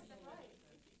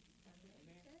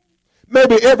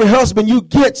 Maybe every husband you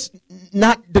get's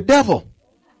not the devil.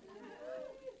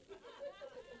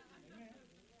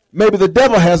 Maybe the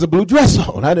devil has a blue dress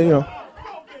on. I don't know.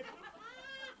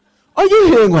 Are you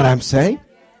hearing what I'm saying?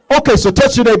 Okay, so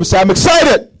touch your neighbor. Say, "I'm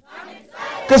excited."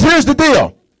 Because here's the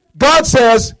deal. God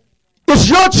says, it's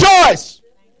your choice.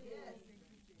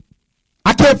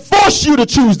 I can't force you to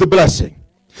choose the blessing.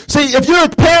 See, if you're a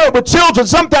parent with children,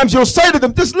 sometimes you'll say to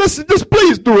them, just listen, just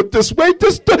please do it this way.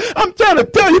 I'm trying to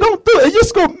tell you, don't do it. You're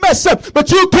just going to mess up. But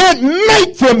you can't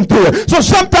make them do it. So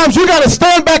sometimes you got to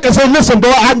stand back and say, "Listen,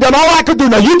 boy, I've done all I can do.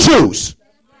 Now you choose.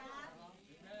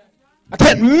 I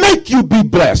can't make you be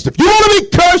blessed. If you want to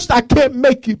be cursed, I can't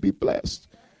make you be blessed."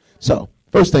 So,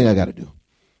 first thing I got to do,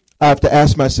 I have to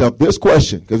ask myself this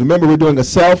question, because remember, we're doing a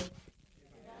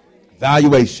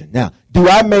self-evaluation. Now, do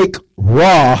I make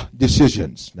raw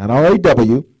decisions? Not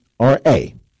R-A-W,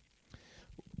 R-A.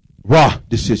 Raw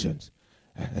decisions.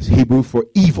 That's Hebrew for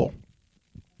evil.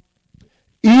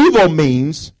 Evil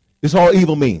means, this is all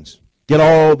evil means. Get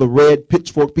all the red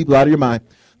pitchfork people out of your mind.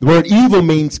 The word evil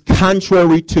means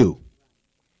contrary to.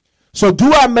 So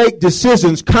do I make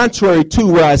decisions contrary to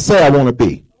where I say I want to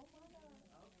be?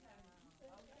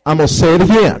 I'm going to say it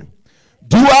again.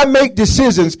 Do I make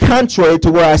decisions contrary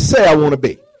to where I say I want to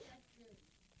be?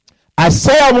 I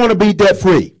say I want to be debt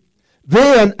free.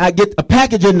 Then I get a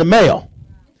package in the mail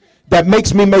that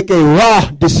makes me make a raw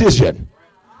decision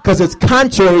because it's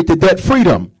contrary to debt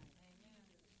freedom.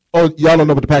 Oh, y'all don't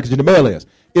know what the package in the mail is.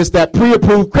 It's that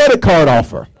pre-approved credit card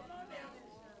offer.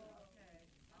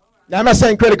 Now, I'm not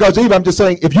saying credit cards either. I'm just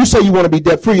saying if you say you want to be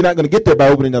debt free, you're not going to get there by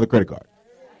opening another credit card.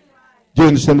 Do you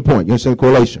understand the point? You understand the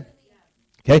correlation?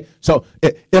 Okay? So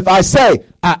if I say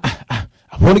I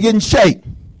want to get in shape.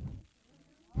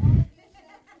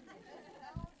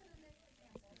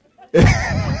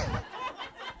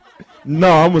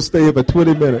 No, I'm going to stay here for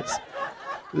 20 minutes.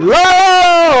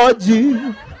 Lord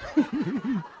Jesus.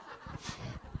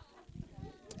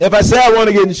 If I say I want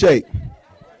to get in shape,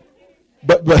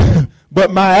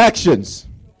 but my actions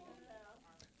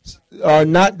are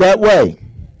not that way.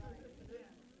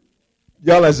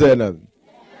 Y'all ain't saying nothing.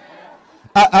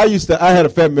 I had a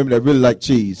family member that really liked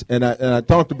cheese, and I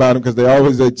talked about them because they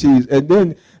always ate cheese. And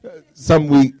then some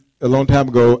week, a long time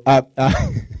ago,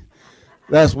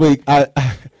 last week,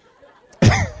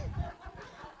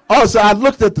 also I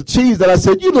looked at the cheese and I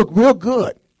said, "You look real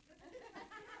good."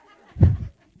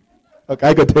 Okay,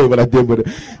 I got to tell you what I did with it.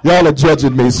 Y'all are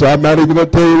judging me, so I'm not even going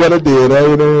to tell you what I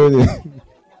did.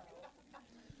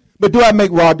 But do I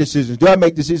make raw decisions? Do I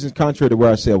make decisions contrary to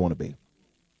where I say I want to be?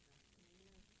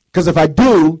 Because if I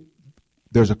do,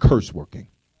 there's a curse working.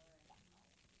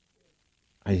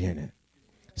 Are you hearing that?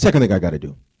 Second thing I got to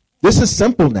do. This is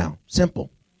simple now. Simple.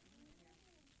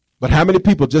 But how many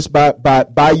people, just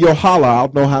by your holler, I'll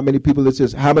know how many people this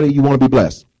is. How many of you want to be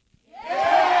blessed?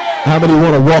 Yeah. How many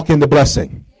want to walk in the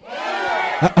blessing?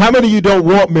 How many of you don't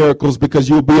want miracles because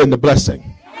you'll be in the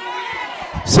blessing?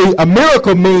 See, a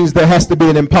miracle means there has to be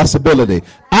an impossibility.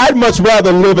 I'd much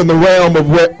rather live in the realm of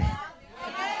what...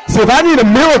 See, if I need a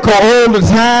miracle all the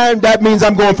time, that means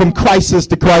I'm going from crisis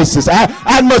to crisis.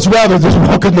 I'd much rather just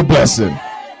walk in the blessing.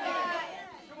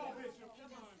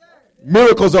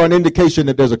 Miracles are an indication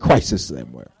that there's a crisis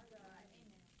somewhere.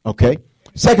 Okay?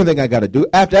 Second thing I got to do,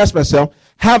 I have to ask myself,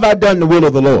 have I done the will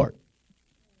of the Lord?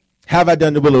 Have I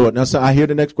done the will of the Lord? Now, so I hear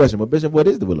the next question. Well, Bishop, what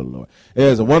is the will of the Lord?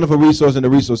 There's a wonderful resource in the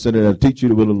Resource Center that will teach you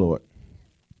the will of the Lord.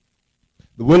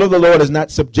 The will of the Lord is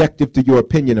not subjective to your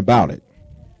opinion about it.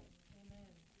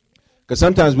 Because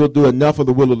sometimes we'll do enough of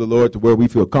the will of the Lord to where we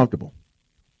feel comfortable.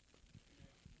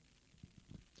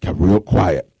 Got real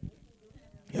quiet.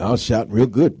 Y'all shouting real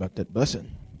good about that blessing.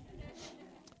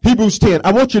 Hebrews 10.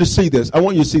 I want you to see this.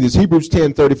 Hebrews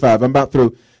 10:35. I'm about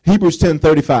through. Hebrews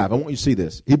 10:35. I want you to see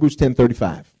this. Hebrews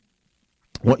 10:35.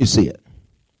 I want you to see it.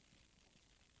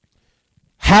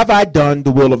 Have I done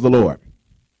the will of the Lord?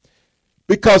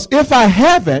 Because if I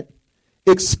haven't,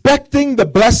 expecting the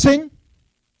blessing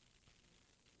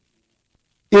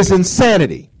is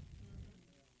insanity.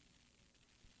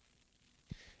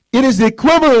 It is the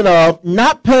equivalent of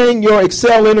not paying your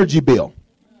Excel energy bill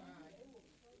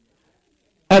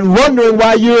and wondering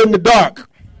why you're in the dark.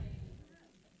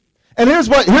 And here's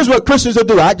what Christians will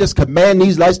do. I just command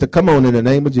these lights to come on in the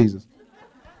name of Jesus.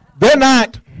 They're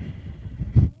not.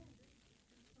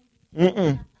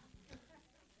 Because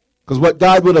what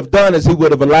God would have done is he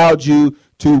would have allowed you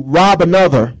to rob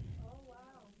another.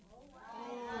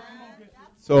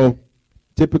 So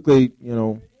typically,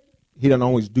 he doesn't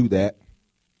always do that.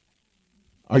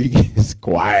 Or it's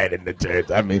quiet in the church.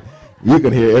 I mean, you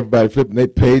can hear everybody flipping their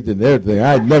page and everything.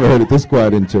 I never heard it this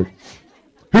quiet in church.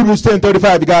 Hebrews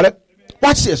 10:35, you got it?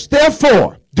 Watch this.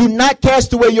 Therefore, do not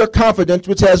cast away your confidence,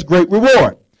 which has great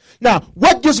reward. Now,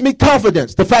 what gives me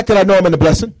confidence? The fact that I know I'm in the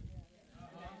blessing.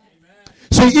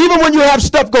 See, even when you have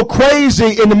stuff go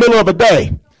crazy in the middle of a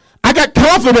day, I got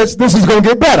confidence this is going to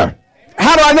get better.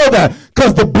 How do I know that?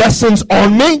 Because the blessing's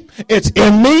on me, it's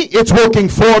in me, it's working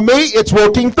for me, it's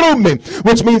working through me,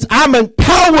 which means I'm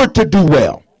empowered to do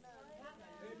well.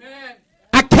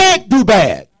 I can't do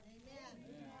bad.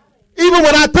 Even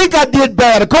when I think I did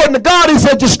bad, according to God, he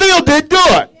said, you still did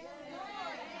good.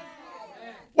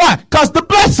 Why? Because the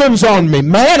blessing's on me,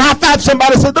 man. High five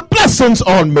somebody, said the blessing's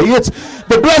on me. It's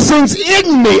the blessing's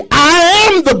in me.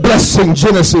 I am the blessing,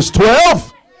 Genesis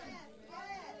 12.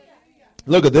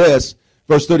 Look at this.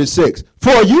 Verse 36.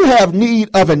 For you have need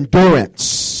of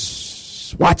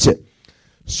endurance. Watch it.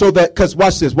 So that, because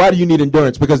watch this. Why do you need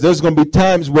endurance? Because there's going to be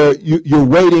times where you're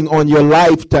waiting on your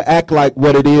life to act like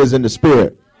what it is in the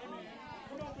spirit.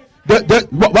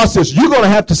 Watch this. You're going to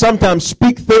have to sometimes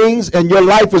speak things, and your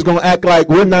life is going to act like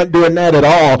we're not doing that at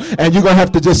all. And you're going to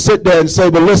have to just sit there and say,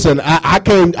 well, listen,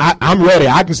 I'm ready.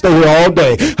 I can stay here all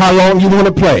day. How long you want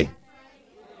to play?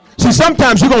 See,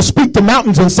 sometimes you're going to speak to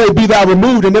mountains and say, be thou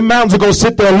removed. And then mountains are going to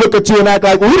sit there and look at you and act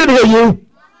like, well, we didn't hear you.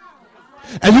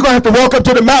 And you're going to have to walk up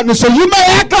to the mountain and say, you may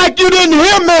act like you didn't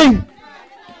hear me.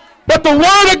 But the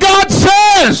word of God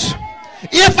says,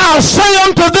 if I'll say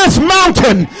unto this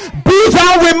mountain, be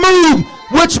thou removed,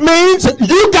 which means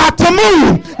you got to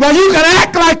move. Now you can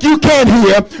act like you can't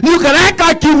hear. You can act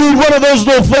like you need one of those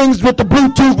little things with the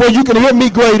Bluetooth where you can hear me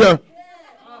greater.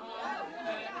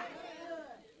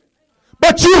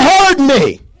 But you heard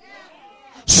me.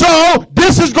 So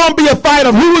this is going to be a fight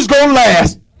of who is going to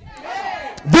last.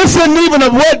 This isn't even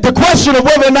the question of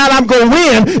whether or not I'm going to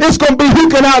win. It's going to be who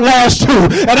can outlast who.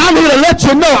 And I'm here to let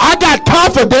you know I got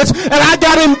confidence and I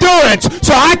got endurance.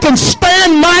 So I can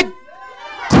stand my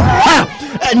ground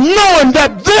and knowing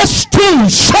that this too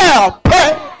shall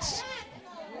pass.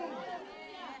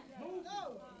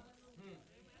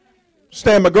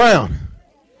 Stand my ground.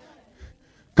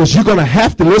 Because you're going to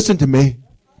have to listen to me.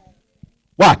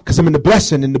 Why? Because I'm in the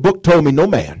blessing and the book told me no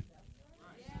man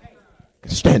can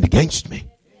stand against me.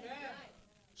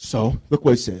 So, look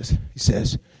what it says. He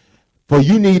says, for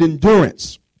you need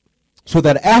endurance so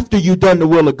that after you've done the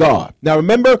will of God. Now,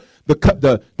 remember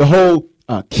the whole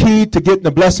key to getting the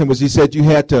blessing was he said you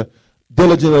had to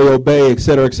diligently obey,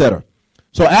 etc., etc.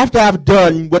 So after I've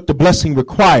done what the blessing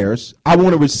requires, I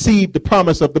want to receive the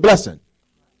promise of the blessing.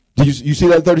 Do you see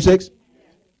that in 36?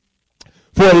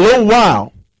 For yet a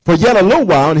little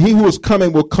while, and he who is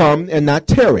coming will come and not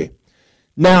tarry.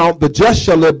 Now the just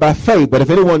shall live by faith, but if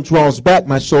anyone draws back,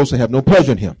 my soul shall have no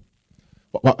pleasure in him.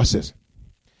 What's this?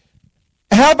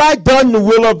 Have I done the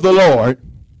will of the Lord,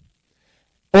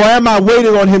 or am I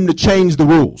waiting on him to change the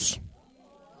rules?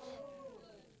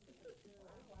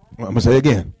 I'm going to say it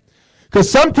again. Because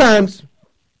sometimes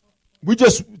we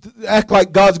just act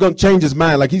like God's going to change his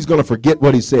mind, like he's going to forget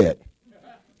what he said.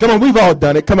 Come on, we've all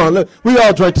done it. Come on, look, we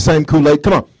all drank the same Kool-Aid.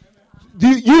 Come on.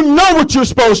 You know what you're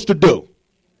supposed to do.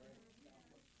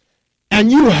 And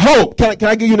you hope. Can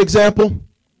I give you an example?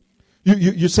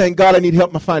 You're saying, God, I need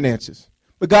help with my finances.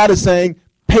 But God is saying,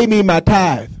 pay me my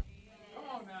tithe.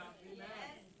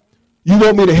 You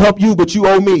want me to help you, but you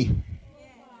owe me.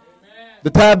 The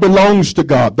tithe belongs to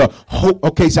God.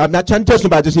 Okay, so I'm not trying to touch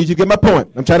nobody. I just need you to get my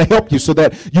point. I'm trying to help you so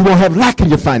that you won't have lack in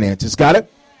your finances. Got it?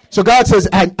 So God says,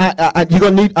 I'm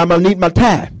gonna need my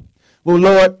tithe. Well,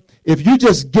 Lord, if you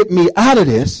just get me out of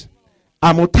this,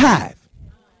 I'm gonna tithe.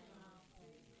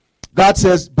 God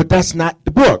says, but that's not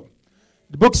the book.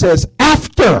 The book says,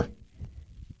 after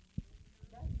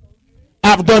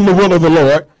I've done the will of the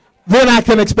Lord, then I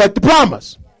can expect the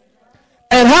promise.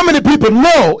 And how many people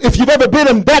know, if you've ever been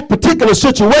in that particular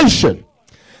situation,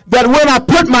 that when I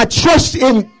put my trust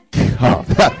in God,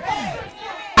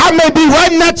 I may be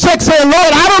writing that check saying,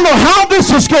 Lord, I don't know how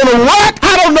this is going to work.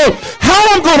 I don't know how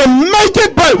I'm going to make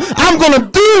it, but I'm going to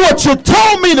do what you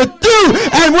told me to do.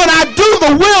 And when I do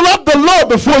the will of the Lord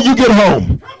before you get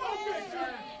home.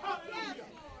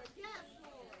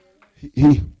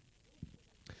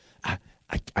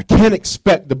 I can't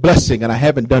expect the blessing and I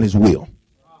haven't done his will.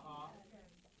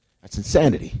 That's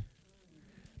insanity.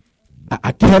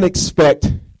 I can't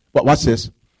expect, watch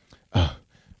this.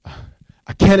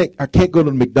 I can't go to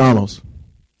the McDonald's,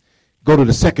 go to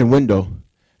the second window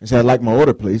and say, I'd like my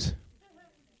order, please.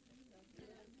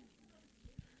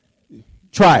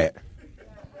 Try it.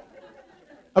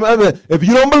 I mean, if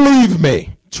you don't believe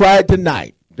me, try it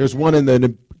tonight. There's one in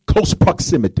the close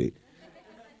proximity.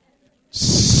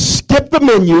 Skip the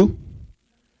menu,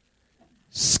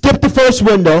 skip the first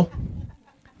window,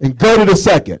 and go to the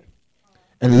second.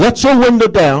 And let your window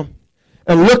down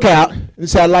and look out and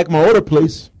say, I'd like my order,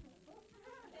 please.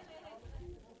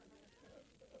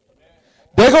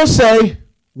 They're going to say,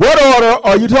 what order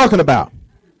are you talking about?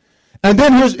 And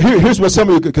then here's what some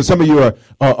of you, because some of you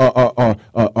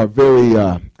are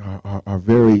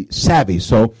very savvy.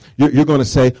 So you're going to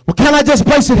say, well, can I just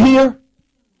place it here?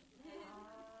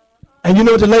 And you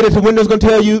know what the lady at the window is going to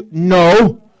tell you?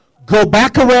 No. Go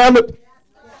back around.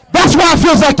 That's why it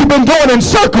feels like you've been going in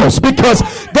circles, because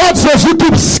God says you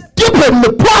keep skipping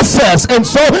the process. And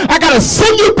so I got to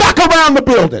send you back around the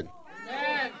building.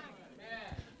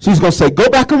 So he's going to say, go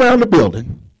back around the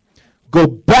building. Go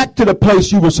back to the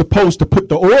place you were supposed to put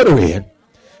the order in.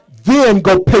 Then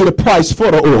go pay the price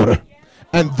for the order.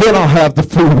 and then I'll have the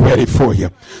food ready for you.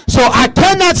 So I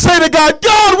cannot say to God,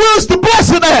 God, where's the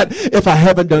blessing at, if I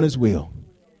haven't done his will.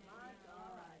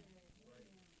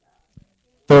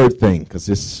 Third thing, because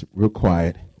it's real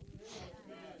quiet.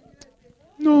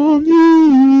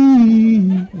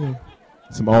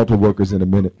 Some altar workers in a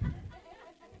minute.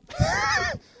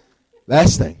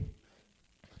 Last thing.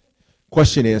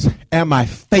 Question is, am I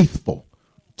faithful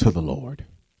to the Lord?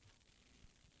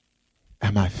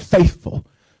 Am I faithful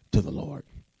to the Lord?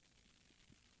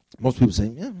 Most people say,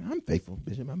 yeah, I'm faithful,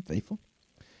 Bishop, I'm faithful.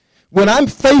 When I'm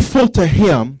faithful to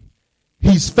him,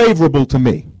 he's favorable to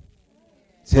me.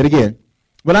 Say it again.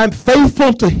 When I'm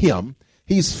faithful to him,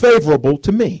 he's favorable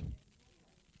to me.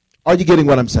 Are you getting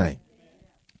what I'm saying?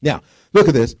 Now, look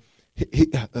at this.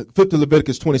 Flip to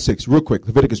Leviticus 26 real quick.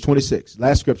 Leviticus 26.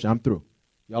 Last scripture. I'm through.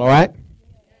 Y'all all right?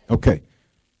 Okay.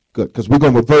 Good. Because we're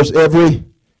going to reverse every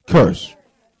curse.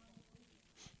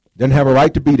 Doesn't have a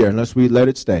right to be there unless we let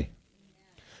it stay.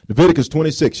 Leviticus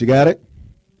 26. You got it?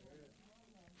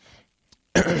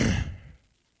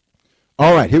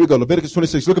 All right. Here we go. Leviticus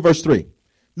 26. Look at verse 3.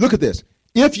 Look at this.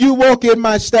 If you walk in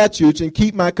my statutes and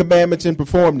keep my commandments and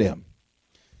perform them.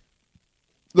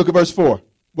 Look at verse 4.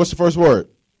 What's the first word?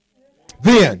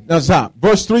 Then. Now stop.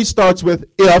 Verse 3 starts with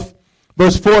if.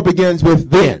 Verse 4 begins with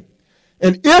then.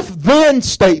 An if-then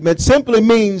statement simply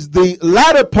means the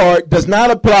latter part does not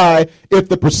apply if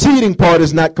the preceding part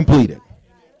is not completed.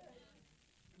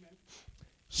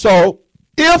 So,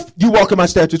 if you walk in my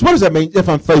statutes, what does that mean? If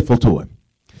I'm faithful to him.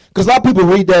 Because a lot of people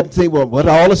read that and say, well, what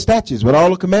are all the statutes? What are all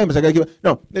the commandments? I got to give.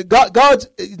 No, God's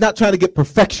not trying to get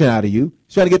perfection out of you.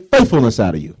 He's trying to get faithfulness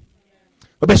out of you.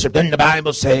 But Bishop, doesn't the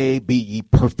Bible say, be ye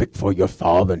perfect for your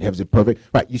Father in heaven is perfect?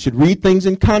 Right, you should read things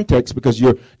in context because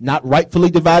you're not rightfully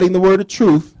dividing the word of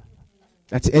truth.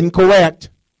 That's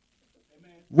incorrect.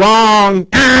 Amen.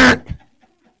 Wrong.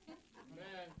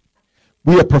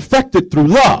 We are perfected through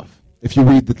love, if you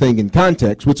read the thing in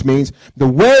context, which means the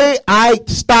way I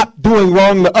stop doing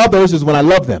wrong to others is when I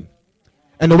love them.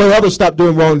 And the way others stop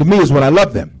doing wrong to me is when I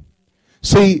love them.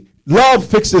 See, love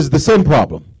fixes the sin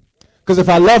problem. Because if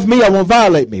I love me, I won't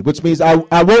violate me, which means I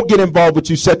won't get involved with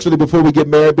you sexually before we get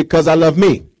married because I love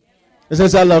me. And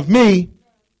since I love me,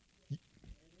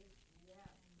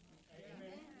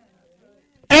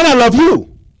 and I love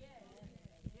you.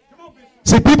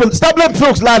 See, people, stop letting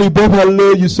folks lie to you, baby, I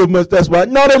love you so much, that's why.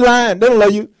 No, they're lying. They don't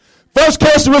love you. First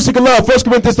characteristic of love, 1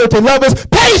 Corinthians 13, love is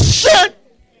patient.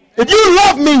 If you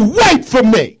love me, wait for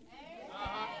me.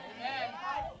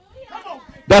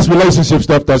 That's relationship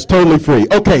stuff that's totally free.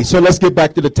 Okay, so let's get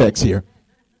back to the text here.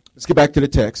 Let's get back to the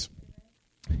text.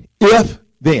 If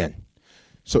then.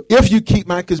 So if you keep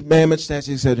my commandments,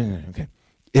 statutes, okay.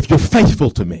 If you're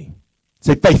faithful to me.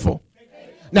 Say faithful.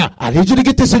 Now, I need you to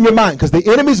get this in your mind because the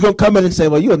enemy's going to come in and say,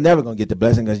 well, you're never going to get the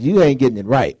blessing because you ain't getting it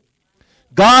right.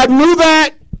 God knew that.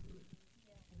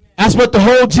 That's what the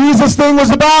whole Jesus thing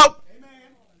was about.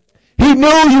 He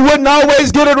knew you wouldn't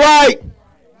always get it right.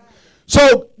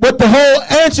 So what the whole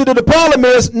answer to the problem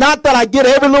is, not that I get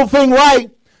every little thing right.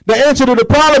 The answer to the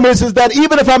problem is that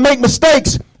even if I make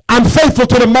mistakes, I'm faithful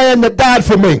to the man that died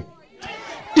for me.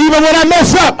 Even when I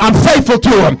mess up, I'm faithful to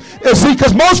him. And see,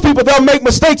 because most people, they'll make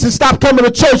mistakes and stop coming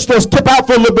to church. They'll skip out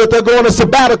for a little bit. They'll go on a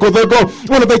sabbatical. They'll go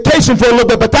on a vacation for a little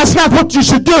bit. But that's not what you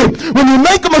should do. When you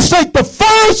make a mistake, the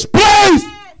first place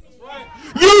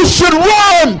you should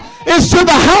run is to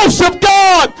the house of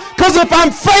God. Because if I'm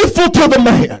faithful to the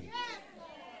man,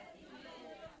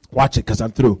 watch it because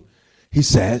I'm through. He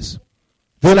says,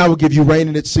 then I will give you rain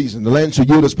in its season. The land shall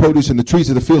yield its produce, and the trees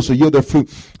of the field shall yield their fruit.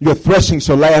 Your threshing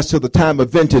shall last till the time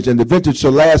of vintage, and the vintage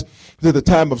shall last till the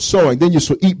time of sowing. Then you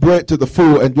shall eat bread to the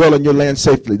full and dwell in your land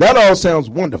safely. That all sounds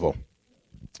wonderful.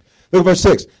 Look at verse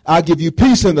 6. I'll give you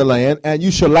peace in the land, and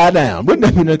you shall lie down. Wouldn't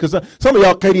that be nice? Because some of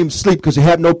y'all can't even sleep because you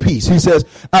have no peace. He says,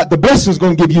 the blessing is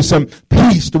going to give you some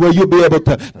peace to where you'll be able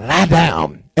to lie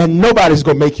down, and nobody's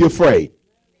going to make you afraid.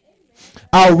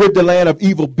 I'll rid the land of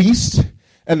evil beasts,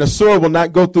 and the sword will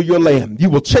not go through your land. You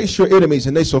will chase your enemies,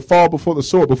 and they shall fall before the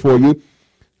sword before you.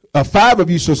 5 of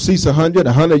you shall cease 100,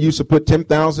 100 of you shall put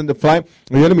 10,000 to flight,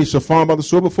 and your enemies shall fall by the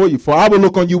sword before you. For I will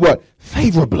look on you what?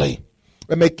 Favorably,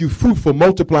 and make you fruitful,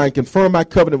 multiply, and confirm my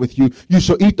covenant with you. You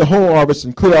shall eat the whole harvest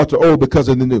and clear out the old because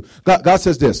of the new. God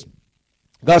says this.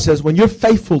 God says, when you're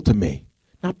faithful to me,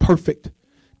 not perfect,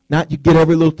 not you get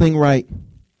every little thing right.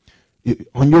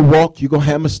 On your walk, you're going to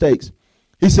have mistakes.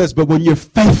 He says, but when you're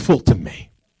faithful to me,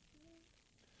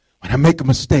 when I make a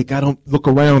mistake, I don't look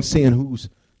around seeing who's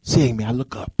seeing me. I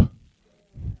look up,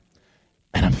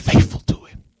 and I'm faithful to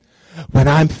him. When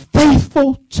I'm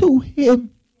faithful to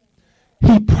him,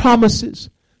 he promises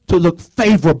to look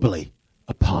favorably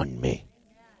upon me.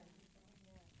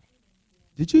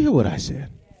 Did you hear what I said?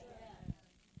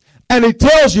 And he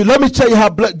tells you, let me tell you how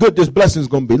good this blessing is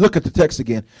going to be. Look at the text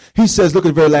again. He says, look at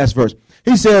the very last verse.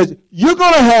 He says, you're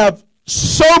going to have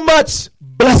so much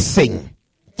blessing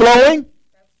flowing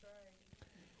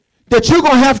that you're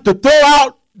going to have to throw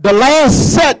out the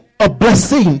last set of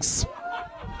blessings.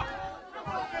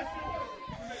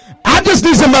 I just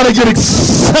need somebody to get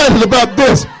excited about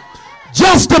this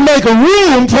just to make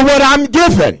room for what I'm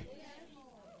giving.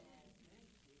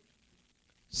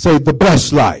 Say the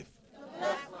blessed life.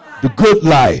 The good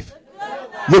life.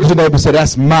 Look at your neighbor and say,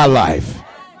 that's my life.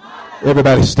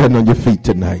 Everybody stand on your feet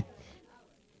tonight.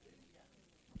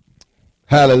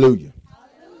 Hallelujah.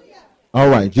 All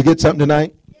right. Did you get something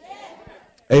tonight?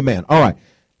 Amen. All right.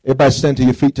 Everybody stand to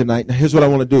your feet tonight. Now, here's what I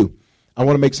want to do. I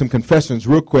want to make some confessions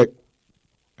real quick.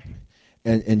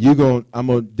 And I'm going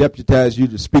to deputize you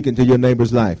to speak into your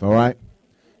neighbor's life. All right?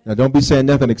 Now, don't be saying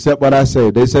nothing except what I say.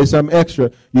 If they say something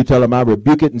extra, you tell them I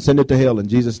rebuke it and send it to hell in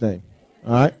Jesus' name.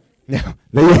 All right? Now,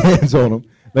 lay your hands on them.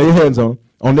 Lay your hands on them.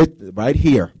 On it right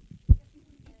here.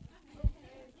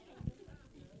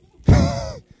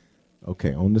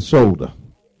 Okay, on the shoulder.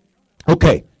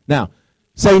 Okay, now,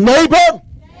 say neighbor.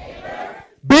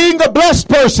 Being a blessed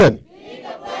person.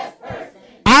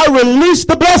 I release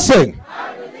the blessing.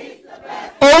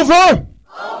 Over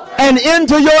and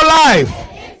into your life.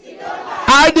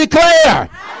 I declare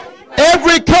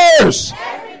every curse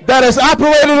that has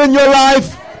operated in your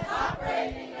life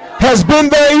has been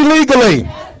there illegally.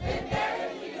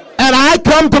 And I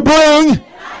come to bring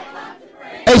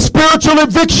a spiritual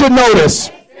eviction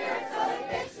notice.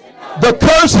 The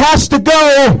curse has to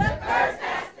go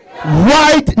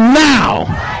right now.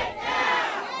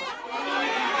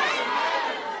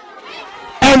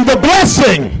 And the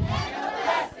blessing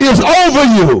is over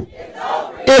you.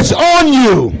 It's on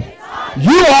you.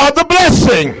 You are the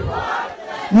blessing.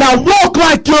 Now walk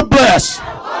like you're blessed.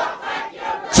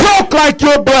 Talk like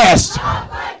you're blessed.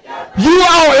 You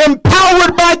are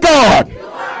empowered by God.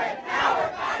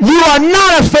 You are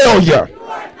not a failure.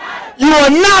 You are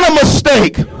not a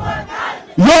mistake.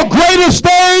 Your greatest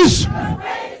days,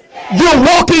 you're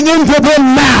walking into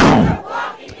them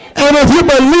now. And if you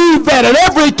believe that at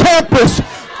every campus,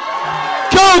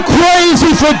 go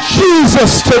crazy for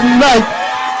Jesus tonight.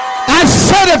 I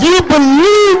said if you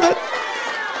believe it.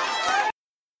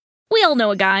 We all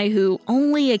know a guy who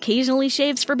only occasionally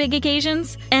shaves for big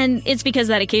occasions, and it's because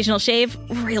that occasional shave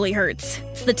really hurts.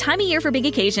 It's the time of year for big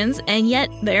occasions, and yet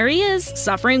there he is,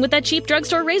 suffering with that cheap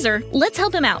drugstore razor. Let's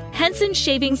help him out. Henson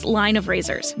Shaving's line of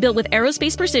razors, built with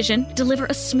aerospace precision, deliver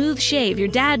a smooth shave your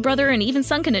dad, brother, and even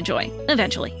son can enjoy,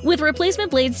 eventually. With replacement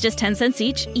blades just 10 cents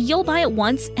each, you'll buy it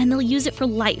once, and they'll use it for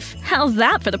life. How's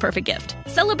that for the perfect gift?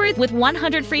 Celebrate with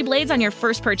 100 free blades on your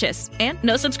first purchase, and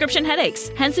no subscription headaches.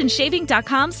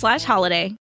 HensonShaving.com/holiday.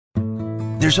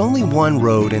 There's only one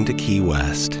road into Key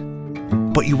West,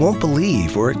 but you won't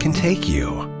believe where it can take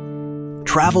you.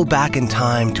 Travel back in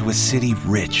time to a city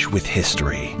rich with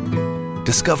history.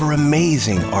 Discover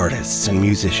amazing artists and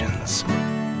musicians.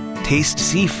 Taste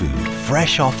seafood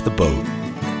fresh off the boat,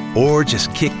 or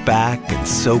just kick back and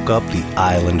soak up the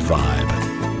island vibe.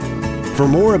 For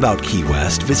more about Key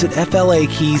West, visit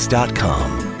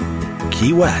flakeys.com.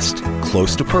 Key West,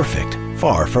 close to perfect,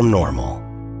 far from normal.